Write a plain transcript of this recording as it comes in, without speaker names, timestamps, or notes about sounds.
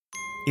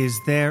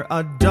Is there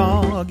a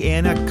dog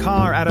in a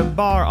car at a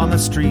bar on the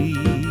street?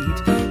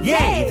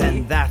 Yay!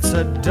 Then that's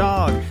a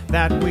dog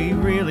that we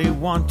really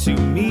want to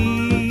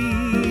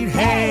meet.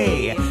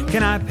 Hey,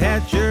 can I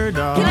pet your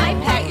dog? Can I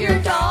pet your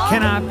dog?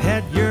 Can I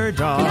pet your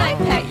dog? Can I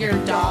pet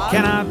your dog?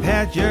 Can I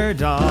pet your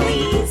dog?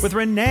 Please. With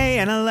Renee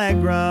and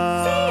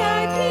Allegra.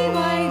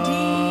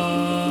 CIPYD.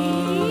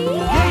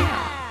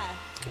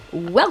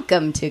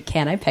 Welcome to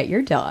Can I Pet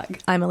Your Dog?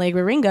 I'm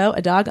Allegra Ringo,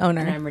 a dog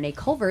owner. And I'm Renee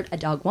Colbert, a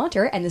dog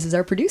wanter, and this is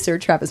our producer,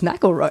 Travis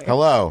McElroy.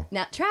 Hello.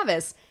 Now,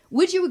 Travis,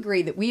 would you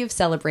agree that we have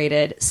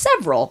celebrated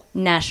several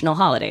national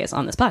holidays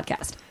on this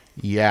podcast?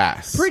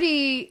 Yes.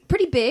 Pretty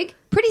big,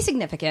 pretty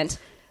significant,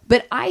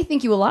 but I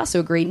think you will also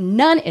agree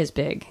none as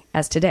big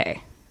as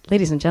today.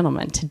 Ladies and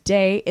gentlemen,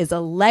 today is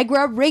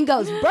Allegra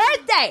Ringo's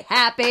birthday.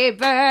 Happy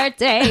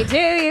birthday to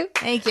you.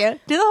 Thank you.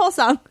 Do the whole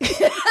song.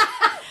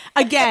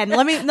 Again,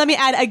 let me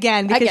add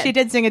again, because she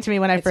did sing it to me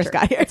when I first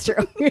got here. It's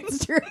true.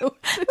 It's true. Legs,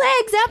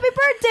 happy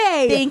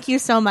birthday. Thank you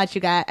so much,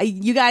 you guys.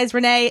 You guys,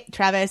 Renee,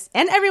 Travis,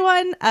 and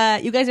everyone.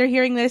 You guys are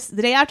hearing this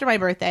the day after my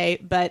birthday,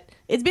 but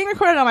it's being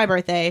recorded on my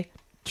birthday.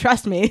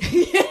 Trust me.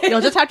 You'll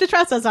just have to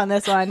trust us on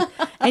this one.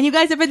 And you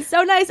guys have been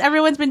so nice.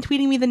 Everyone's been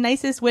tweeting me the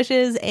nicest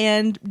wishes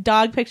and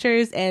dog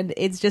pictures, and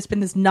it's just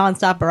been this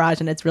nonstop barrage,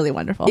 and it's really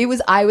wonderful.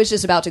 I was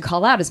just about to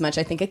call out as much.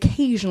 I think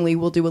occasionally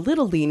we'll do a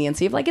little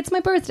leniency of like, it's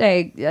my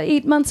birthday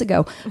 8 months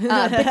ago.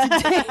 But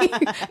today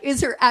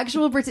is her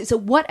actual birthday. So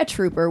what a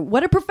trooper.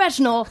 What a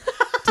professional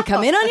to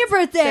come in on your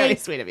birthday. Very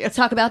sweet of you. Let's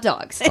talk about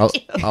dogs.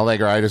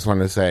 Allegra, I just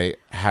wanted to say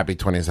happy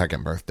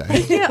 22nd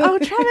birthday. Yeah. Oh,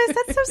 Travis,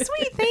 that's so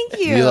sweet. Thank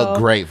you. You look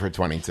great for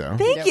 22.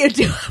 Thank you.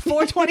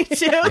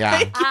 422. Yeah.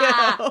 Thank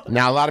you.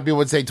 Now, a lot of people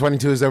would say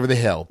 22 is over the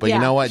hill, but Yeah,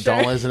 you know what? sure.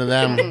 Don't listen to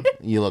them.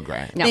 You look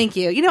great. No. Thank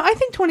you. You know, I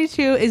think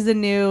 22 is the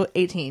new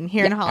 18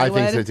 here in I Hollywood.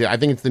 think so too. I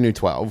think it's the new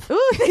 12.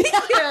 Ooh, thank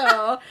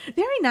you.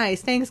 Very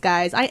nice. Thanks,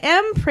 guys. I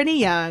am pretty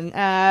young.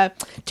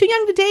 Too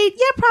young to date?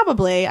 Yeah,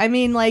 probably. I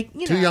mean, like,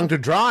 you know. Too young to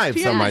drive,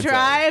 Too some young might to say.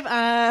 drive.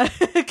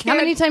 How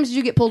many times did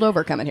you get pulled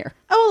over coming here?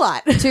 Oh, a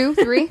lot. 2,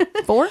 3,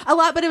 4? A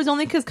lot, but it was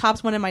only because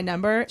cops wanted my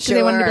number. Because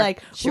they wanted to be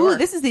like, Sure. ooh,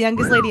 this is the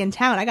youngest lady in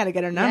town. I got to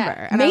get her number.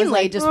 Yeah. And I was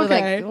Mainly like, just okay.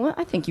 with like, well,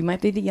 I think you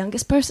might be the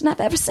youngest person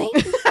I've ever seen.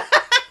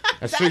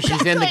 That's true.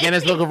 She's in the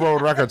Guinness Book of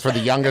World Records for the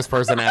youngest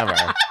person ever.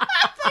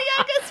 the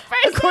youngest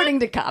person. According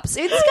to cops.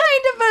 It's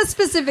kind of a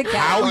specific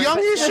How category. young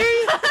is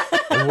she?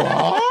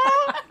 What?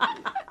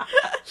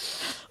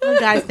 Oh,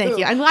 guys, thank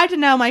you. I'm glad to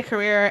know my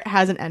career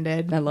hasn't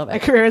ended. I love it. My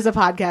career as a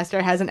podcaster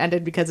hasn't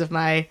ended because of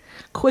my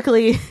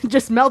quickly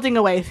just melting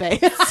away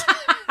face.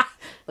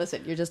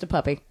 Listen, you're just a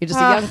puppy. You're just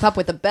a young pup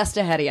with the best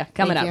ahead of you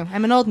coming Thank up. you.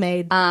 I'm an old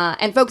maid.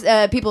 And folks,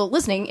 people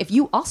listening, if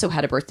you also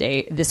had a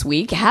birthday this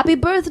week, happy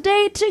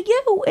birthday to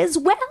you as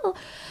well.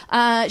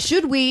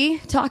 Should we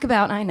talk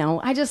about, I know,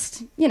 I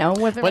just, you know.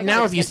 But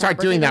now if you start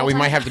doing that, we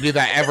might have to do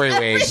that every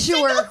week.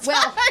 Sure.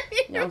 Well,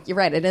 no, you're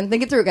right. I didn't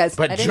think it through, guys.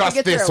 But I didn't just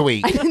think it this through.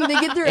 week. I didn't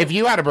think it through. If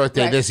you had a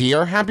birthday Right. this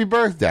year, happy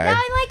birthday.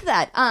 I like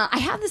that. I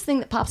have this thing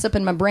that pops up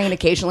in my brain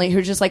occasionally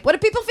who's just like, what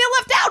if people feel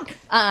left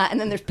out? And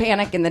then there's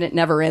panic, and then it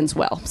never ends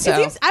well. So It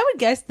seems, I would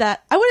guess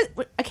that I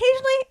would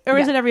occasionally, or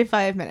is Yeah. it every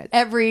 5 minutes?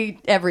 every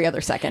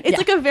other second. It's Yeah.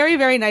 like a very,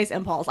 very nice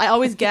impulse. I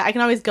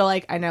can always go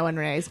like, I know when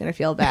Renee's going to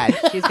feel bad.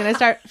 She's going to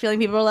start feeling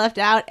people are left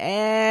out,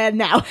 and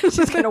now.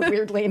 She's going to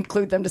weirdly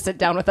include them to sit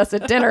down with us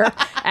at dinner,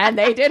 and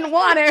they didn't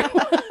want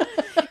to.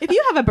 If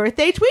you have a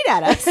birthday, tweet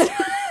at us.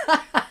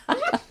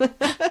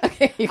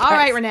 Okay, you All guys.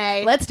 right,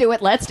 Renee. Let's do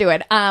it. Let's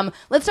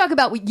talk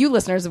about what you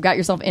listeners have got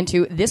yourself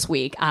into this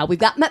week. We've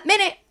got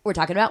Minute. We're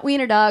talking about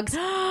wiener dogs.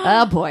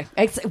 Oh, boy.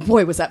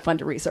 Boy, was that fun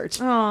to research.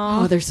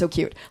 Oh, they're so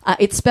cute.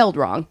 It's spelled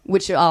wrong,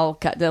 which I'll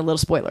cut a little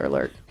spoiler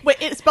alert. Wait,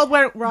 it's spelled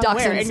wrong where?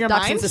 Dachshunds, In your Dachshunds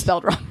mind? is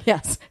spelled wrong.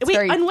 Yes. It's Wait,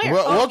 very- on where?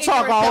 We'll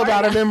talk all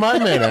about it in my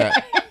minute.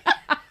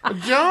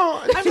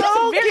 Don't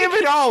give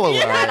it all away.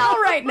 Not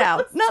all right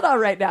now. Not all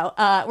right now.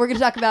 We're going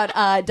to talk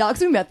about dogs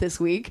we met this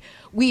week.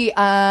 With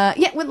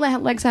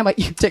Legs, how about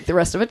you take the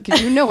rest of it?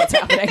 Because you know what's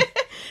happening.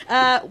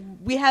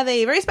 We have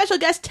a very special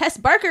guest. Tess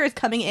Barker is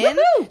coming in.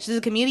 Woohoo! She's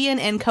a comedian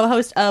and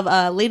co-host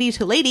of Lady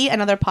to Lady,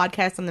 another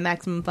podcast on the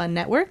Maximum Fun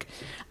Network.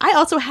 I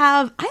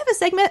have a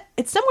segment.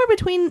 It's somewhere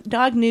between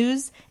dog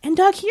news and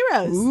dog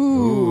heroes.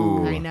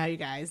 Ooh. I know, you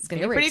guys. It's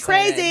going to be Very pretty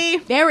excited. crazy.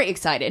 Very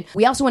excited.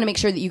 We also want to make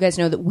sure that you guys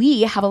know that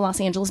we have a Los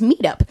Angeles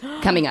meetup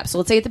coming up. So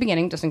let's say at the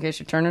beginning, just in case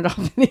you turn it off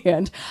at the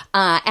end.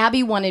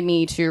 Abby wanted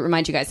me to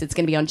remind you guys it's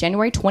going to be on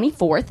January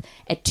 24th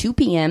at 2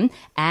 p.m.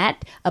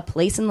 at a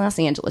place in Los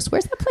Angeles.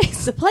 Where's that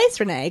place? The place,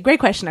 Renee. Great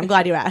question. I'm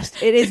glad you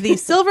asked. It is the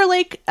Silver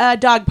Lake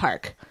Dog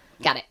Park.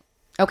 Got it.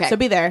 Okay. So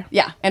be there.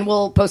 Yeah, and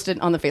we'll post it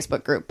on the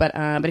Facebook group. But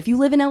if you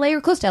live in LA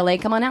or close to LA,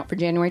 come on out for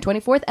January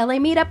 24th, LA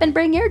meetup, and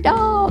bring your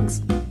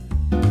dogs.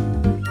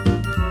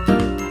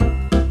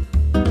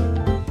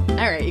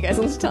 All right, you guys,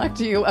 let's talk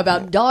to you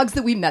about dogs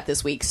that we met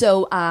this week.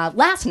 So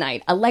last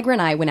night, Allegra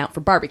and I went out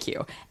for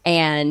barbecue,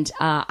 and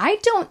I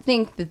don't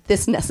think that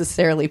this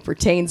necessarily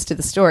pertains to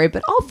the story,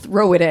 but I'll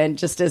throw it in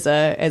just as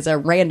a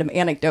random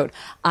anecdote.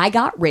 I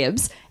got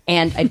ribs,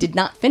 and I did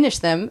not finish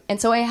them, and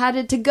so I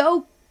had to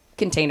go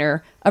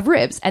container of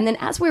ribs. And then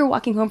as we were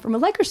walking home from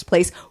Allegra's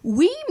place,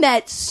 we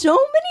met so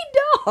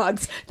many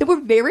dogs that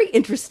were very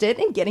interested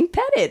in getting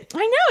petted. I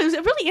know, it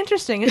was really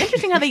interesting. It's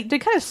interesting how they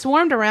kind of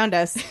swarmed around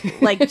us,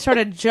 like sort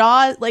of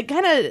jaw, like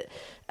kind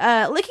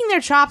of licking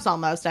their chops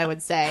almost, I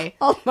would say.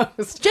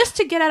 Almost. Just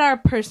to get at our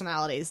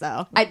personalities,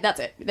 though. That's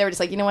it. They were just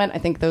like, you know what? I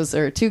think those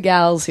are two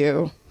gals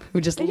who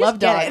just love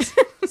dogs.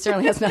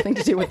 Certainly has nothing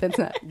to do with it's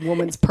that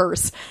woman's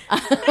purse.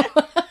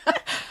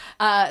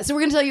 So we're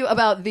going to tell you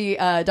about the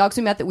dogs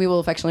we met that we will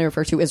affectionately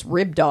refer to as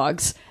rib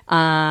dogs.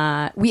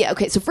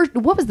 So first,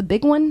 what was the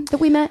big one that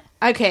we met?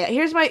 Okay,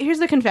 here's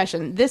the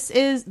confession. This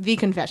is the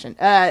confession.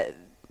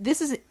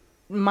 This is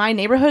my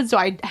neighborhood, so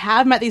I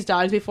have met these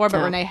dogs before,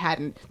 but Renee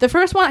hadn't. The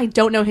first one, I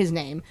don't know his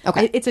name.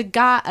 Okay. It's a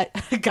guy.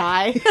 A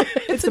guy.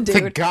 It's a dude.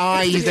 It's a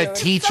guy. He's a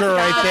teacher,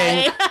 I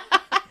think.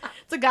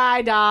 It's a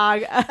guy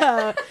dog.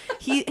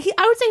 He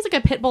I would say he's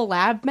like a pit bull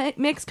lab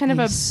mix, kind of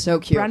a so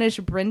cute. brownish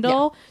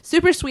brindle. Yeah.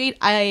 Super sweet.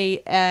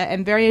 I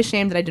am very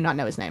ashamed that I do not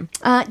know his name.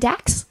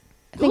 Dax.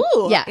 I think,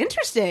 Ooh, yeah.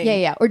 Interesting.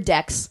 Yeah, or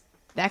Dex.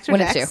 Dex or One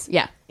Dex? of two.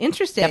 Yeah.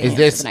 Interesting.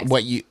 Definitely. Is this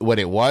Nice. what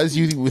it was?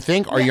 You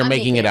think, or you're I'm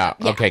making it up?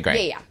 Yeah. Okay,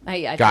 great. Yeah.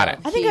 I Got it.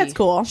 I think that's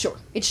cool. Sure.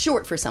 It's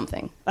short for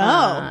something.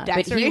 Oh, but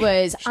Dexter. he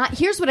was.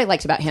 Here's what I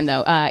liked about him,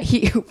 though.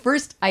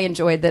 First, I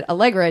enjoyed that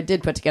Allegra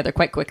did put together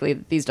quite quickly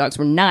that these dogs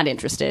were not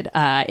interested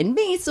in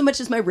me so much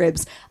as my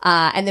ribs,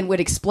 and then would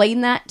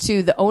explain that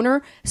to the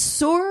owner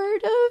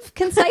sort of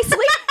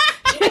concisely.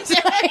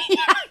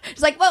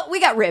 She's like, well, we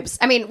got ribs.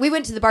 I mean, we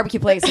went to the barbecue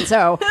place, and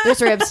so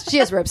there's ribs. She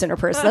has ribs in her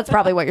purse. So that's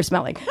probably what you're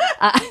smelling.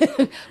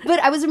 But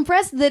I was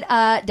impressed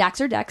that Dax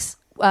or Dex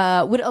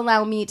would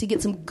allow me to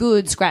get some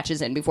good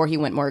scratches in before he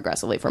went more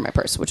aggressively for my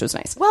purse, which was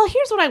nice. Well,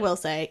 here's what I will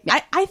say. Yeah.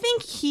 I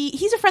think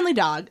he's a friendly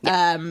dog.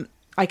 Yeah.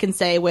 I can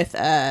say with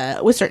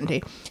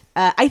certainty.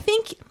 I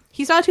think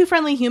he saw two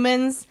friendly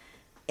humans,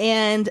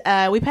 and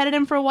we petted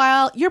him for a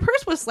while. Your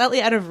purse was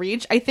slightly out of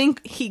reach. I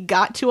think he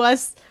got to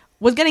us,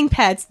 was getting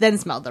pets, then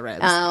smelled the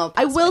ribs. Oh,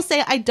 I will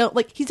say I don't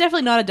like. He's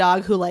definitely not a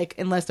dog who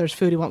unless there's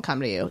food, he won't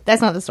come to you.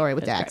 That's not the story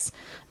with Dax.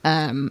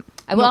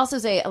 I will also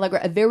say, Allegra,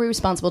 a very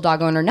responsible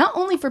dog owner, not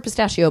only for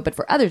Pistachio, but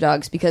for other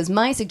dogs, because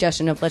my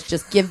suggestion of let's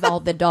just give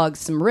all the dogs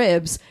some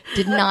ribs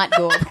did not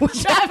go over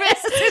with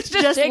Travis. Is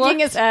just shaking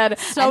his head,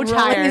 so and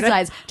rolling tired. his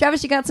eyes.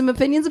 Travis, you got some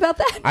opinions about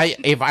that?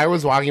 If I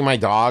was walking my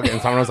dog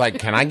and someone was like,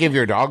 "Can I give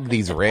your dog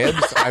these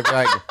ribs?" I'd be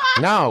like,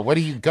 "No. What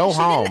do you go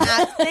home?"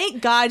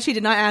 Thank God she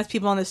did not ask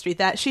people on the street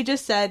that. She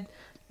just said,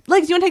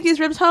 "Like, do you want to take these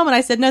ribs home?" And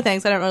I said, "No,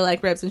 thanks. I don't really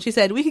like ribs." And she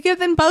said, "We could give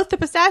them both to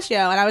Pistachio."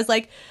 And I was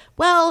like,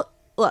 "Well,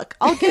 look,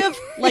 I'll give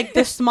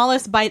the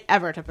smallest bite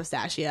ever to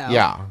Pistachio."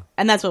 Yeah.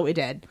 And that's what we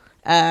did.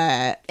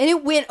 And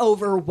it went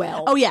over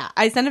well. Oh yeah,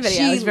 I sent a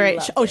video. It was very.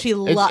 She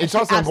loved. It's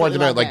also important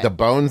to note, the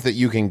bones that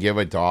you can give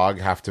a dog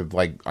have to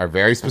are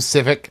very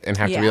specific and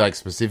have to be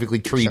specifically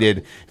treated.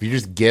 Sure. If you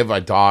just give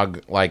a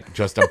dog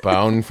just a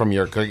bone from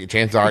your cookie,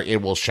 chances are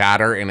it will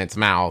shatter in its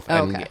mouth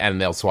and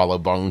they'll swallow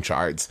bone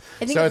shards.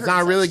 So it's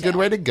not a really good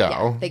way to go.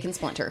 Yeah, they can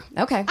splinter.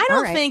 Okay, I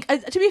don't think.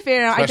 To be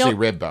fair, especially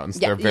rib bones,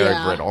 they're very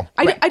brittle.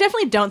 I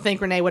definitely don't think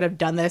Renee would have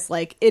done this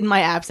in my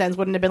absence.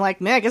 Wouldn't have been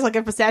like, man, I guess I'll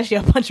give Pistachio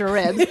a bunch of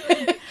ribs.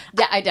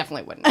 Yeah, I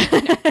definitely wouldn't.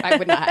 No, I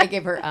would not. I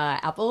gave her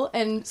apple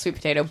and sweet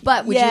potato.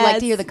 But would you like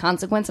to hear the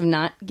consequence of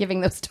not giving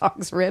those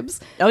dogs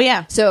ribs? Oh,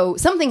 yeah. So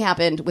something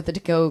happened with the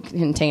to-go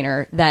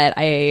container that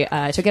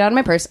I took it out of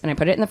my purse and I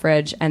put it in the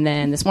fridge. And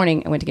then this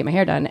morning I went to get my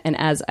hair done. And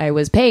as I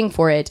was paying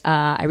for it,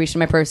 I reached in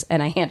my purse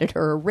and I handed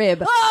her a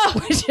rib,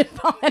 which had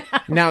fallen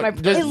out now, of my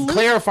purse. just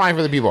clarify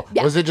for the people.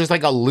 Yeah. Was it just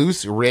a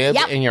loose rib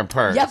in your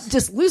purse? Yep,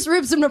 just loose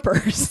ribs in my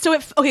purse. So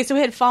it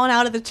had fallen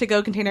out of the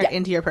to-go container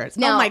into your purse.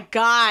 Now, oh, my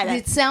God.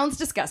 It sounds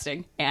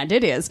disgusting, and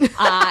it is.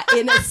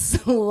 In a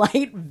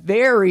slight,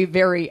 very,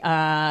 very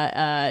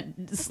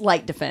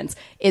slight defense,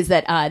 is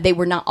that they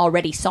were not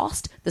already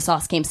sauced. The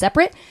sauce came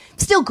separate.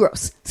 Still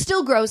gross.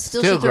 Still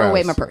should throw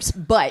away my purse.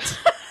 But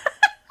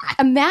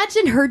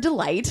imagine her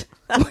delight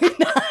when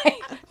I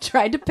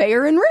tried to pay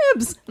her in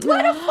ribs.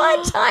 What a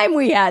fun time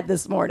we had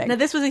this morning. Now,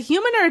 this was a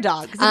human or a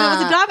dog? Because if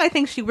it was a dog, I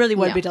think she really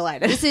would be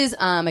delighted. This is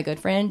my good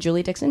friend,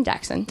 Julie Dixon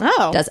Jackson.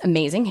 Oh. Does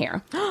amazing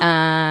hair.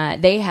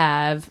 They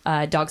have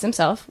dogs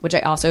themselves, which I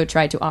also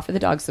tried to offer the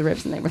dogs the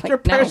ribs, and they were like, your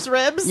purse no,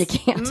 ribs? You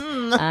can't.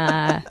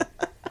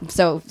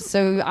 So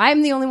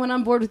I'm the only one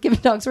on board with giving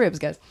dogs ribs,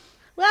 guys.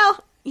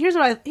 Well, here's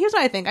what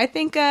I think. I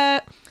think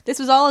this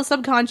was all a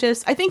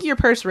subconscious. I think your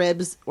purse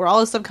ribs were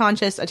all a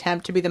subconscious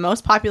attempt to be the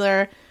most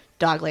popular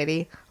dog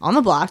lady on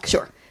the block.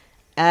 Sure.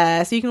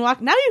 So you can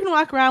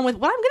walk around with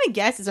what I'm going to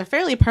guess is a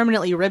fairly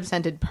permanently rib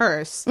scented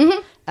purse. Mm-hmm.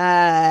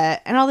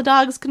 And all the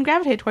dogs can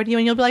gravitate toward you,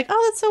 and you'll be like,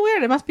 "Oh, that's so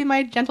weird. It must be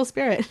my gentle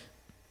spirit."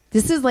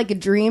 This is like a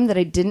dream that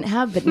I didn't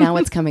have, but now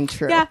it's coming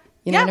true. Yeah.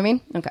 You know what I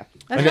mean? Okay.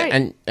 That's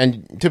right.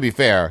 And to be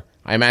fair,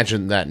 I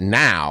imagine that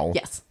now,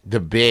 Yes. the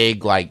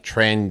big like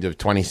trend of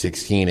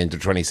 2016 into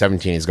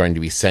 2017 is going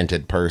to be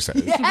scented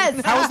purses.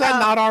 Yes. How is that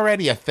not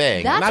already a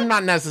thing? And That's I'm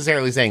not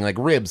necessarily saying like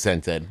rib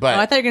scented, but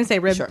Oh, I thought you were going to say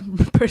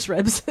purse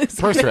ribs.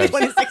 Purse ribs.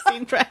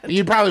 2016 trend.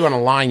 you'd probably want to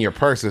line your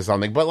purse or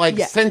something. But like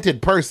Yeah.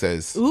 scented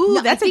purses. Ooh,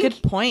 No, that's I a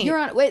think good point. You're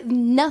on. Wait,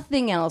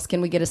 nothing else can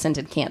we get a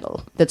scented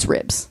candle that's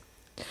ribs.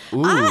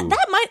 Ooh.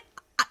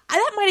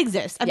 That might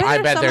exist. I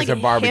bet some, there's like,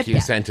 a barbecue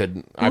hip-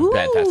 scented. I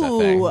bet that's a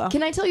thing. Ooh.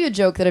 Can I tell you a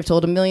joke that I've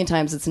told a million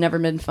times? It's never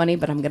been funny,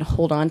 but I'm going to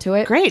hold on to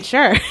it. Great,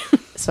 sure.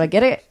 So I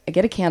get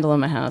a candle in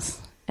my house,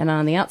 and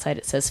on the outside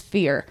it says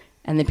fear,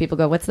 and then people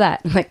go, "What's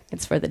that?" I'm like,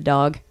 "It's for the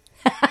dog."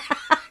 I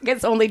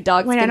guess only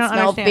dogs Wait, I can don't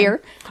smell understand. fear.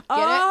 Get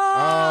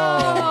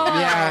Oh,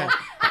 yeah.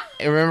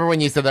 Remember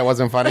when you said that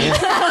wasn't funny?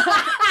 it?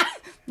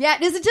 Yeah.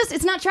 Is it just?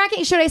 It's not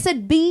tracking. Should I have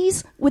said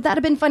bees? Would that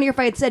have been funnier if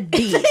I had said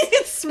bees?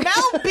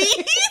 Smell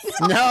bees?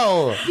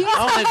 No.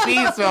 Only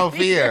bees smell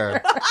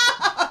fear.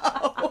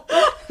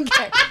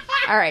 Okay.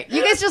 All right.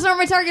 You guys just aren't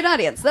my target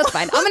audience. That's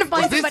fine. I'm going to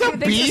find Is this somebody a who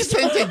thinks bee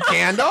it's scented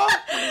candle?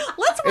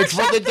 Let's It's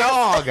for the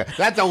dog.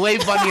 That's a way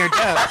funnier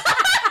joke.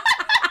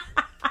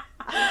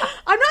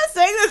 I'm not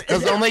saying this.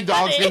 Because only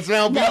dogs can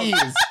smell bees.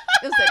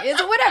 Listen, is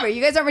it whatever?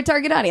 You guys aren't my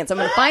target audience. I'm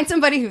going to find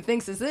somebody who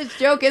thinks this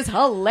joke is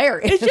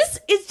hilarious.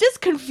 It's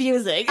just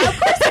confusing. Of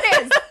course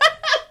it is.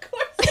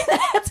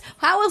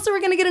 How else are we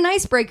going to get an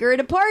icebreaker at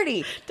a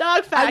party?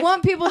 Dog fact. I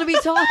want people to be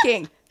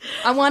talking.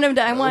 I want them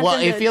to. Well,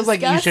 them it to feels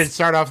like you discuss. should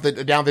start off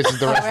the. Now this is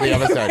the rest of the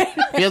episode.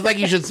 Feels like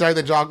you should start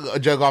the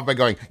joke off by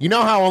going, you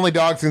know how only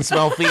dogs can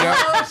smell fear?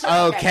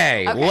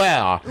 Okay,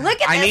 well,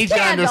 Look at I this need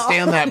candle. to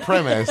understand that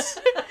premise.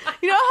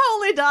 You know how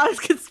only dogs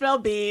can smell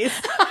bees?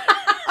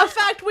 A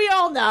fact we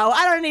all know.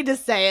 I don't need to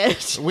say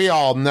it. We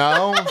all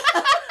know.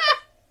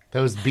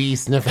 Those bee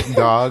sniffing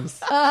dogs.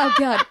 Oh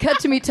God! Cut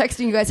to me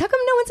texting you guys. How come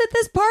no one's at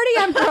this party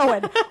I'm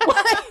throwing?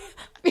 Why?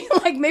 I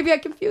feel like maybe I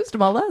confused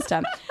them all last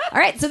time. All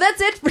right, so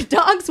that's it for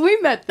dogs we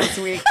met this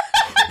week.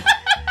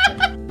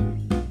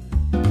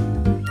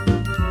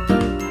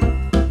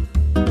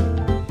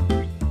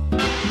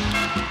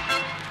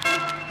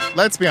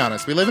 Let's be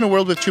honest, we live in a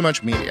world with too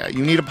much media.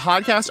 You need a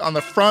podcast on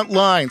the front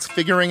lines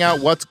figuring out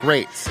what's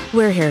great.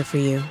 We're here for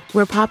you.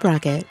 We're Pop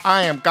Rocket.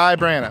 I am Guy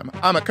Branum.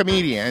 I'm a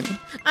comedian.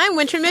 I'm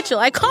Winter Mitchell.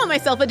 I call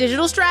myself a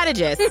digital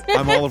strategist.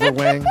 I'm Oliver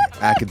Wang,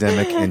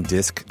 academic and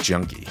disc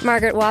junkie.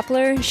 Margaret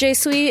Wappler, je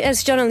suis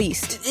es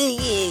journaliste.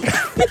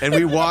 And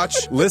we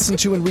watch, listen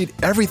to, and read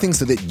everything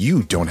so that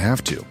you don't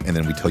have to. And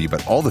then we tell you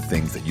about all the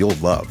things that you'll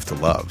love to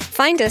love.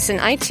 Find us in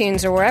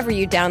iTunes or wherever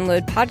you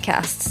download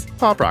podcasts.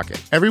 Pop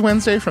Rocket, every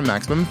Wednesday from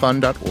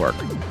MaximumFun.org.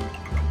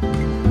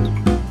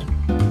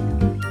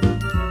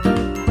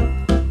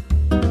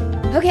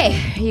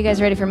 Okay, are you guys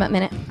ready for Mutt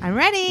Minute? I'm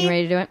ready. You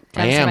ready to do it?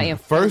 I Travis, how about you? am.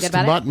 Good First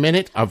about it? Mutt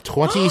Minute of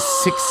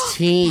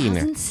 2016.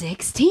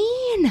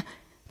 2016.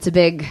 It's a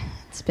big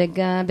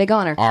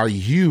honor. Are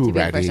you to be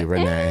a ready, person.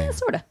 Renee?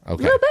 Sort of.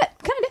 Okay. A little bit,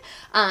 kind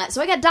of.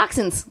 So I got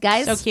dachshunds,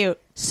 guys. So cute.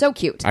 So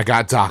cute. I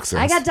got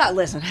dachshunds.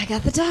 Listen, I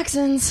got the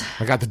dachshunds.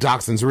 I got the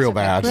dachshunds real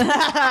bad.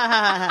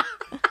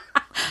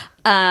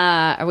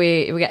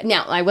 We got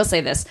now. I will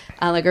say this,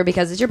 Allegra,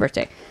 because it's your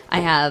birthday. I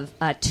have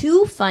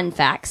 2 fun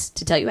facts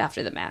to tell you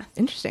after the math.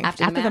 Interesting.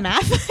 After the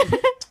math.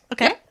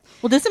 Okay.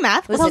 We'll do some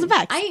math. We'll tell some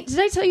facts. Did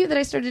I tell you that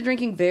I started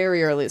drinking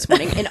very early this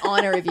morning in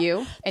honor of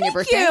you and your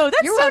birthday? you.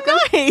 That's You're so welcome.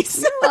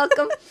 nice. You're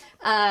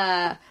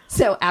welcome.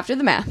 So after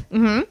the math,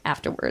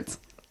 afterwards,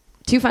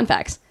 2 fun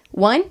facts.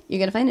 1, you're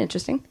going to find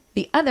interesting.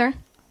 The other,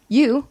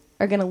 you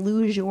are going to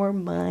lose your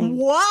mind.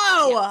 Whoa.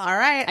 All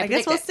right. I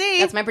guess predict we'll it. see.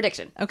 That's my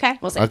prediction. Okay.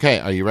 We'll see. Okay,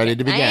 are you ready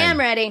to begin? I am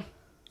ready.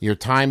 Your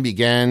time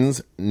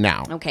begins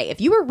now. Okay, if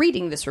you were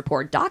reading this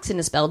report, dachshund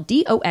is spelled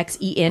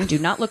D-O-X-E-N. Do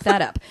not look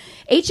that up.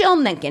 H.L.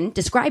 Mencken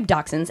described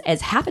dachshunds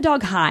as half a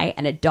dog high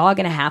and a dog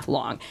and a half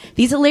long.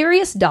 These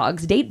hilarious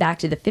dogs date back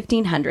to the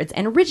 1500s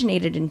and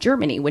originated in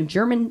Germany when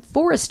German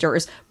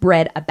foresters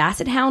bred a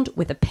basset hound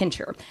with a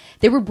pinscher.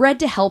 They were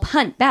bred to help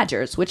hunt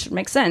badgers, which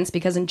makes sense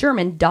because in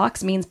German,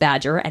 dachs means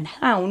badger and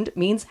hound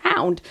means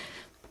hound.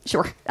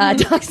 Sure.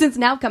 Dachshunds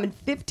now come in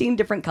 15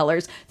 different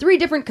colors, 3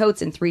 different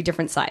coats, and 3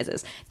 different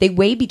sizes. They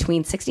weigh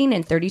between 16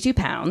 and 32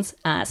 pounds,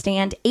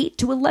 stand 8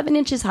 to 11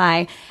 inches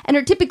high, and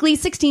are typically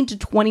 16 to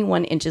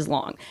 21 inches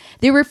long.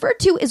 They're referred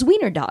to as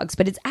wiener dogs,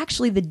 but it's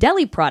actually the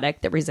deli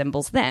product that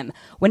resembles them.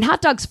 When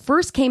hot dogs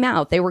first came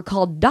out, they were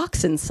called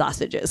dachshund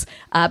sausages,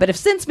 but have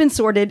since been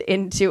sorted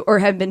into, or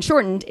have been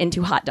shortened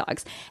into hot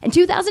dogs. In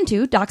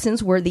 2002,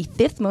 dachshunds were the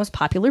 5th most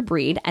popular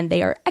breed, and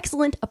they are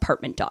excellent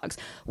apartment dogs.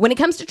 When it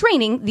comes to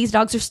training, these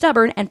dogs are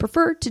stubborn and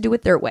prefer to do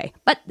it their way,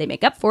 but they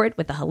make up for it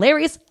with a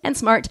hilarious and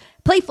smart,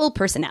 playful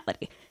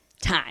personality.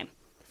 Time.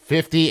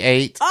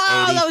 58,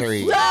 Oh,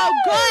 83. that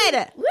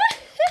was so good.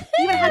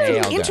 You even had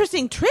Nailed some it.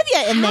 interesting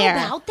trivia in there.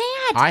 How about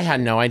that? I had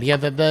no idea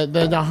that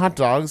the hot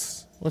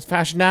dogs was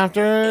fashioned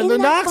after the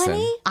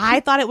dachshund.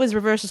 I thought it was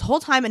reversed this whole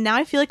time, and now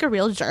I feel like a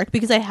real jerk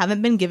because I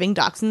haven't been giving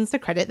dachshunds the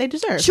credit they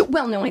deserve. Sure,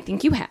 well, no, I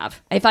think you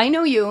have. If I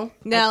know you,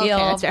 No, I feel,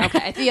 okay, that's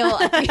fair. I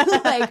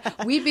feel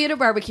like we'd be at a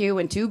barbecue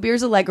and 2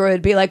 beers Allegra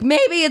would be like,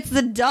 maybe it's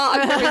the dog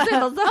that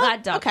resembles the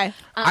hot dog. Okay.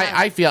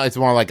 I feel it's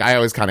more like I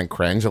always kind of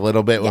cringe a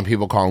little bit when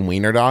people call them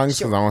wiener dogs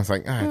because I'm almost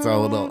like it's a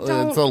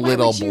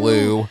little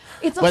blue.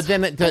 But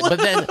then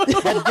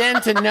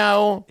to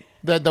know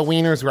that the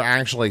wieners were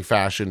actually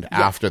fashioned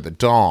after the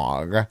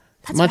dog.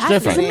 That's much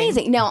different. It's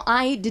amazing. Now,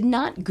 I did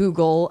not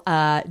Google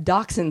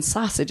dachshund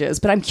sausages,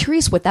 but I'm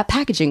curious what that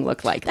packaging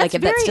looked like. That's like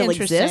if that very still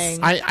interesting. exists.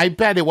 I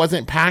bet it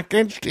wasn't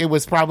packaged. It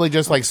was probably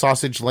just like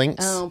sausage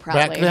links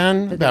back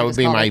then. But That they would just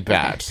be call my it-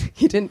 bet.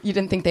 You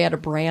didn't think they had a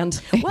brand?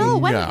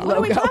 Well, what No.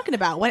 are we talking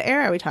about? What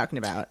era are we talking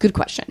about? Good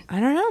question. I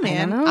don't know,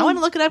 man. don't know. I want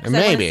to look it up because I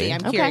want to Maybe. see. I'm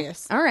Okay.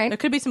 curious. All right. There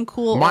could be some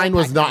cool. Mine old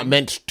was not packaging.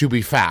 meant to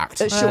be fact,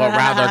 but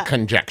rather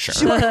conjecture.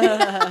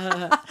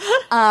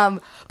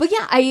 But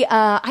yeah,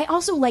 I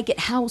also like it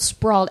how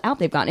sprawled out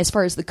they've gotten as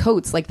far as the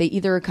coats. Like they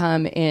either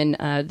come in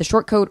the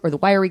short coat or the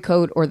wiry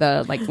coat or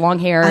the like long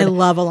hair. I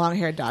love a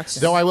long-haired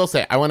dachshund. Though I will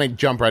say, I want to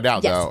jump right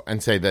out Yes. though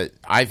and say that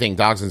I think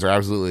dachshunds are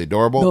absolutely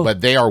adorable,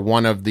 but they are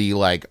one of the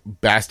like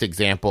best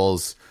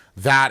examples,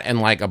 that and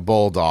like a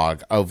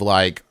bulldog, of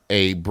like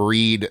a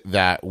breed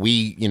that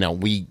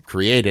we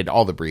created,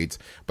 all the breeds,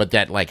 but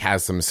that like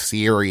has some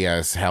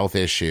serious health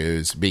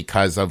issues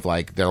because of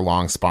like their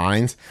long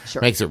spines.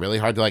 Sure. Makes it really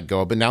hard to like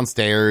go up and down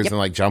stairs and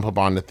like jump up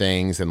onto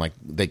things, and like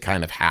they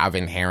kind of have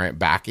inherent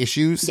back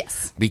issues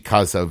Yes.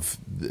 because of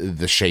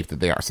the shape that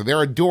they are. So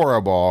they're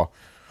adorable.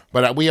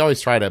 But we always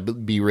try to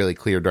be really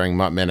clear during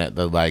Mutt Minute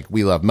that, like,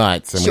 we love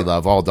mutts and we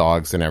love all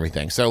dogs and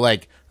everything. So,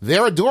 like,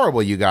 they're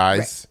adorable, you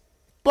guys.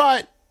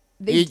 But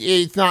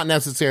it's not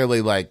necessarily,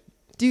 like...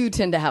 do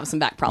tend to have some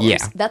back problems.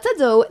 Yeah. That said,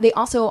 though, they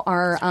also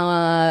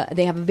are,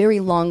 they have a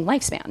very long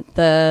lifespan.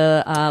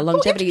 The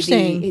longevity,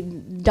 the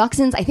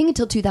dachshunds, I think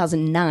until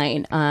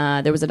 2009,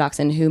 there was a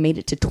dachshund who made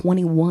it to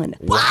 21.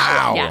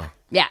 Wow! Yeah.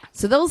 Yeah.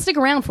 So they'll stick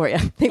around for you.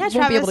 They won't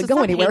Travis, be able to go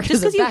stop anywhere hate-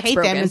 Just because his you back's hate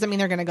broken. them doesn't mean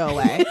they're going to go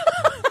away.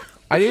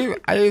 I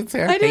didn't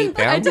say I hate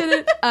them. I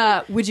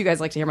didn't. Would you guys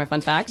like to hear my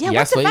fun fact? Yeah,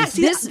 Yes, what's the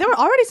please. fact? See, there were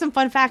already some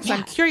fun facts.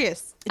 I'm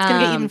curious. It's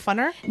going to get even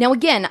funner. Now,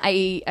 again,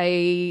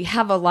 I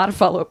have a lot of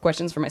follow-up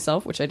questions for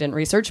myself, which I didn't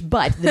research,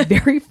 but the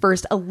very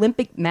first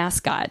Olympic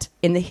mascot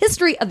in the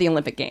history of the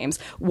Olympic Games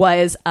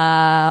was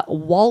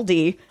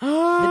Waldy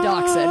the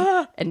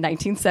Dachshund in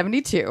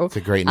 1972. It's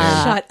a great name.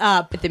 Shut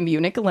up. At the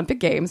Munich Olympic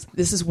Games.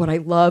 This is what I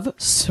love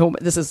so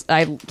much.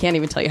 I can't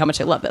even tell you how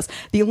much I love this.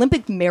 The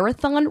Olympic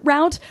marathon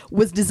route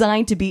was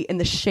designed to be in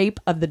the shape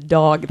of the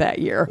dog that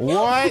year.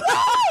 What?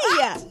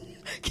 Yeah.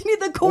 Can you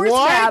the course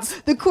What? map?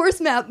 The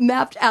course map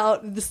mapped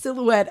out the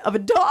silhouette of a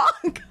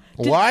dog.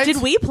 What?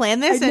 Did we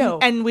plan this I know.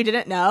 and we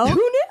didn't know? Who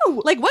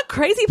knew? Like, what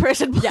crazy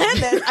person planned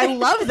this? I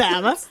love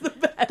them.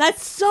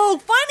 That's so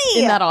funny.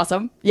 Isn't that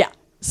awesome? Yeah.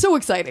 So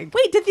exciting.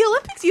 Wait, did the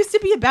Olympics used to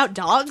be about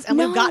dogs and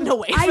we've gotten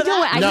away from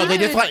that? No, they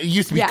just like it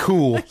used to be Yeah.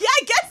 cool. Yeah,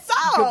 I guess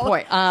so. Good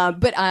point.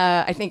 But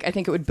I think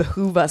it would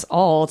behoove us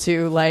all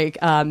to like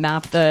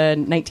map the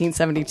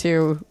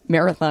 1972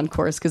 marathon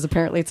course because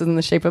apparently it's in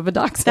the shape of a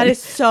dachshund. That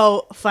is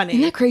so funny.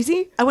 Isn't that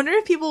crazy? I wonder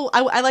if people,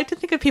 I like to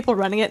think of people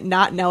running it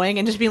not knowing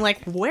and just being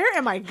like, where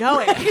am I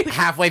going?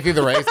 Halfway through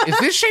the race, is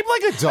this shaped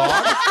like a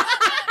dog?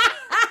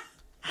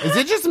 Is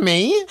it just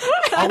me?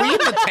 Are we in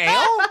the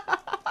tail?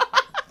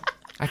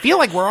 I feel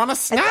like we're on a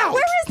snout.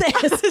 Where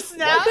is this?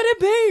 Snout? What could it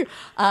be?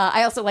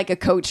 I also like a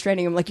coach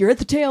training him like, you're at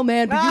the tail,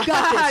 man, but you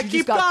got this. You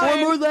Keep just got going.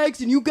 4 more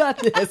legs and you got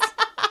this.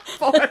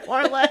 4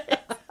 more legs.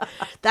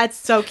 That's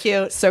so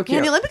cute. So cute.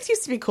 Man, the Olympics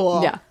used to be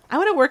cool. Yeah. I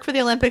would have worked for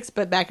the Olympics,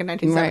 but back in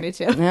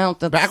 1972. Well,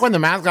 that's, Back when the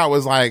mascot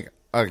was like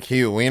a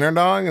cute wiener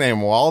dog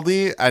named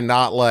Waldy and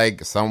not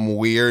like some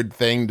weird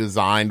thing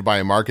designed by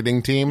a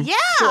marketing team. Yeah,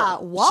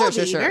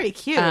 Waldy, Sure. very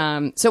cute.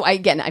 So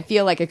I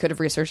feel like I could have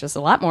researched this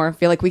a lot more. I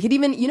feel like we could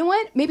even, you know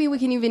what? Maybe we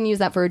can even use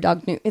that for a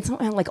dog news. It's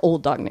not like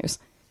old dog news.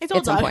 It's at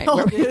old some dog- point.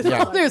 old news.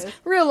 Yeah. Old news,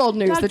 real old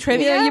news. Dog that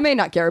trivia? you may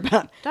not care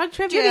about. Dog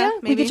trivia,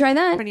 We maybe. could try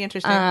that. Pretty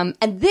interesting.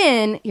 And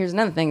then here's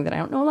another thing that I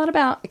don't know a lot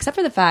about, except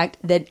for the fact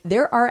that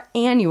there are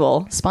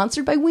annual,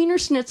 sponsored by Wiener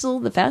Schnitzel,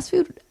 the fast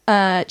food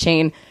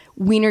chain,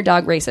 wiener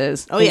dog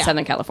races in yeah.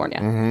 Southern California.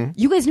 Mm-hmm.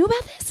 You guys knew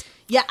about this?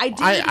 Yeah, I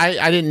did.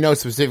 I didn't know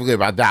specifically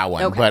about that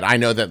one, Okay. but I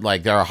know that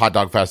like there are hot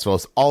dog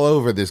festivals all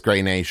over this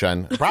great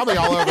nation, probably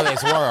all over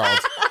this world,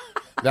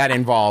 that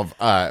involve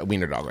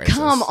wiener dog races.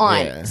 Come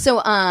on. Yeah.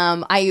 So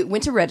I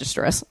went to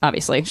register us,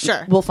 obviously.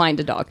 Sure. We'll find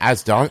a dog.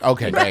 As dog?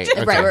 Okay, great.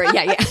 Okay. Right.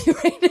 Yeah.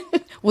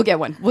 Right. We'll get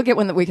one. We'll get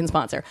one that we can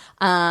sponsor.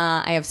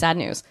 I have sad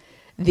news.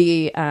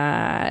 The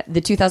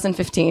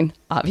 2015,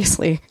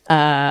 obviously,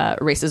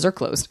 races are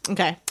closed.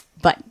 Okay.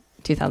 But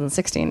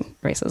 2016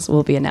 races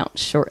will be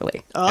announced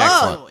shortly.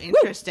 Oh,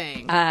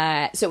 interesting.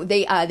 So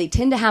they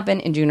tend to happen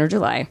in June or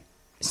July.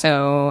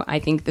 So I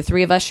think the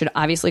 3 of us should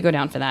obviously go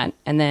down for that.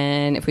 And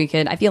then if we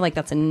could, I feel like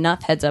that's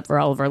enough heads up for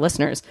all of our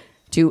listeners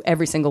to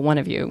every single one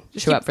of you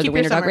show up for the keep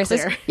Wiener your Dog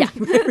races. summer Yeah.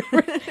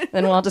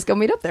 Then we'll all just go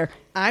meet up there.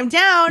 I'm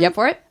down. You up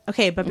for it?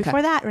 Okay, but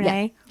before that,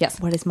 Renee. Yes.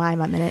 What is my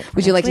minute?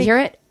 Would you like to hear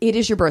it? It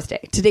is your birthday.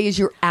 Today is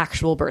your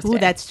actual birthday. Ooh,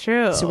 that's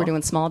true. So we're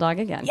doing Small Dog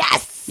again.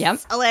 Yes. Yep.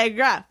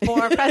 Allegra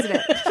for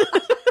president.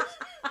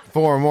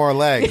 4 more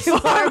legs. 4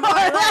 more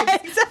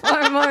legs.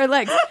 4 more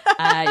legs.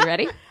 You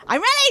ready? I'm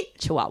ready.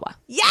 Chihuahua.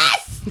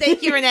 Yes.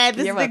 Thank you, Renee.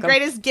 This You're is welcome. the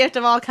greatest gift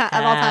of all time.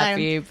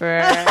 Happy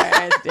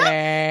birthday.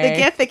 The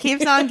gift that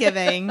keeps on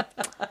giving.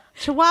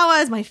 Chihuahua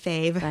is my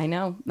fave. I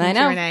know. Thank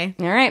you, Renee.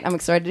 All right. I'm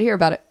excited to hear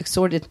about it.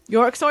 Excited.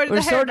 You're excited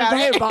to hear about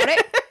it. about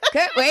it.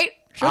 Okay, wait.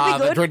 Should be The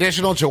good.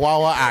 traditional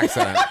Chihuahua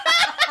accent.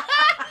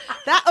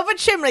 That of a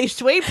chimney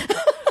sweep.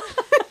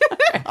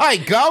 Hi,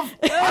 Gov.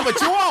 I'm a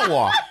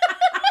Chihuahua.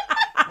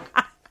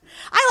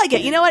 I like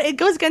it. You know what? It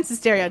goes against the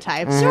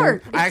stereotypes. Sure.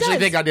 it I actually does.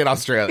 think I did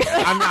Australia.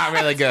 I'm not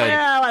really good.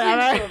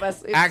 Yeah, whatever.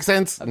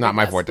 Accents, not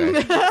my forte. All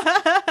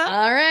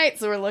right.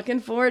 So we're looking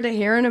forward to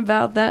hearing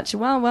about that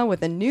Chihuahua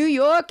with a New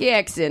York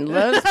accent.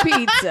 Loves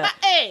pizza.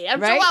 Hey, I'm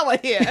Right? Chihuahua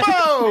here.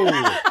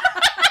 Oh!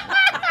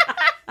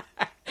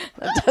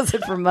 That does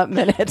it for Mutt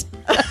Minute.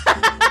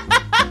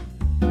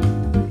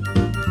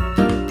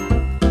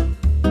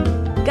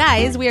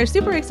 Guys, we are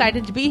super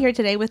excited to be here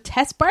today with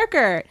Tess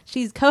Barker.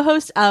 She's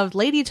co-host of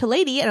Lady to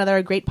Lady,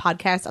 another great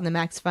podcast on the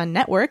Max Fun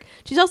Network.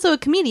 She's also a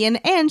comedian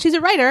and she's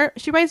a writer.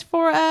 She writes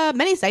for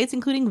many sites,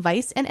 including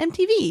Vice and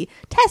MTV.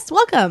 Tess,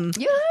 welcome.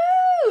 Yoo-hoo!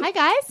 Hi,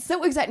 guys.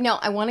 So excited. Now,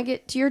 I want to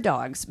get to your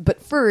dogs,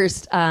 but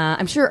first,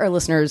 I'm sure our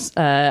listeners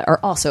are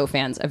also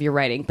fans of your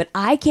writing, but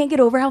I can't get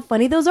over how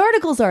funny those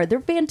articles are.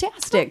 They're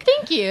fantastic.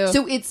 Thank you.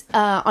 So it's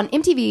on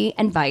MTV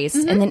and Vice,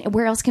 and then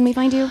where else can we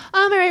find you?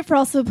 I write for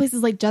also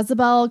places like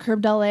Jezebel,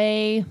 Curbed LA.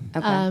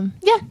 Okay.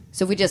 Yeah.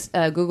 So if we just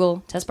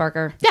Google Tess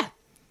Barker. Yeah.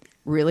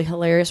 Really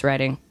hilarious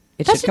writing.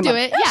 It That should should come do up.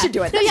 it. That Yeah. should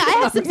do it. No, That yeah, should I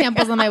come have up. some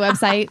samples on my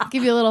website.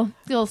 Give you a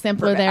little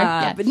sampler there.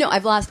 Yeah. But no,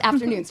 I've lost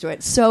afternoons to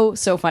it. So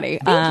funny.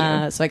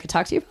 Thank you. So I could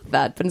talk to you about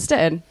that, but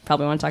instead,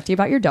 probably want to talk to you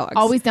about your dogs.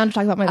 Always down to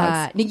talk about my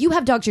dogs. Now you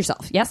have dogs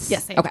yourself, yes?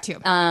 Yes, I have two.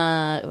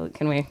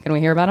 Can we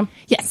hear about them?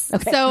 Yes.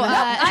 Okay. So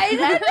I'm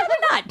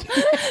not.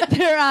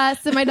 they're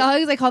so my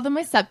dogs. I call them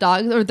my step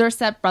dogs, or they're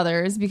step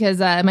brothers, because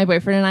my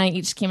boyfriend and I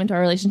each came into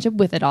our relationship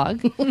with a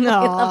dog.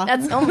 love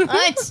that so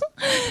much.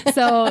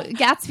 So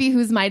Gatsby,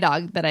 who's my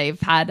dog that I've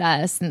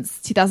had since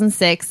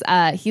 2006,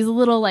 he's a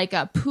little like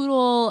a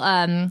poodle,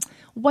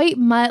 white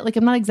mutt. Like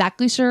I'm not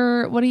exactly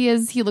sure what he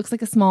is. He looks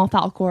like a small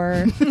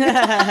Falcor.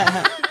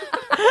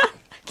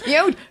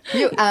 Cute.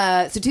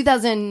 So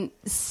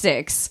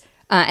 2006.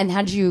 And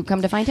how did you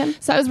come to find him?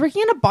 So I was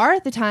working in a bar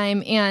at the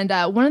time, and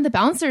one of the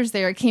bouncers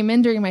there came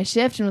in during my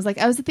shift and was like,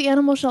 I was at the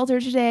animal shelter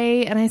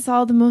today, and I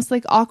saw the most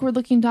like awkward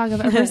looking dog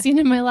I've ever seen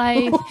in my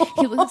life.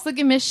 He looks like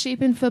a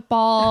misshapen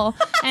football.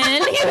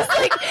 And he was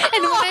like,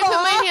 and when I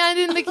put my hand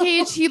in the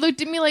cage, he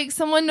looked at me like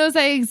someone knows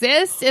I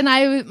exist, and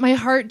my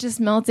heart just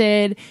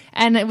melted.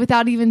 And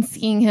without even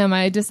seeing him,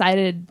 I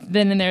decided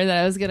then and there that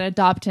I was going to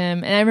adopt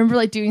him. And I remember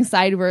like doing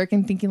side work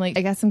and thinking like,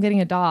 I guess I'm getting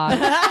a dog.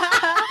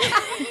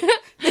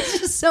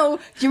 So,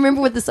 do you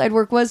remember what the side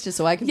work was? Just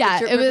so I can Yeah,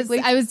 picture it was. perfectly?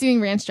 I was doing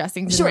ranch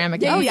dressings Sure. and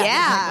ramekin. Oh,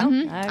 yeah.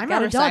 I've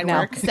got a dog side now.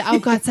 work. Oh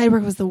god, side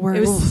work was the worst.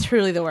 It was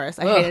truly the worst.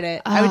 I hated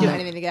it. I would do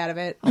anything to get out of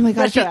it. Oh my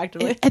gosh!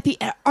 Retroactively. At the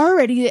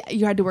already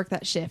you had to work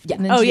that shift. Yeah.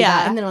 And then Oh, do yeah.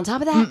 that. And then on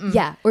top of that,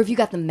 yeah. Or if you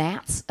got the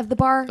mats of the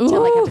bar, to Ooh.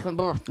 like have to come.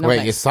 No Wait,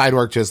 thanks. your side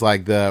work just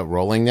like the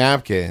rolling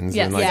napkins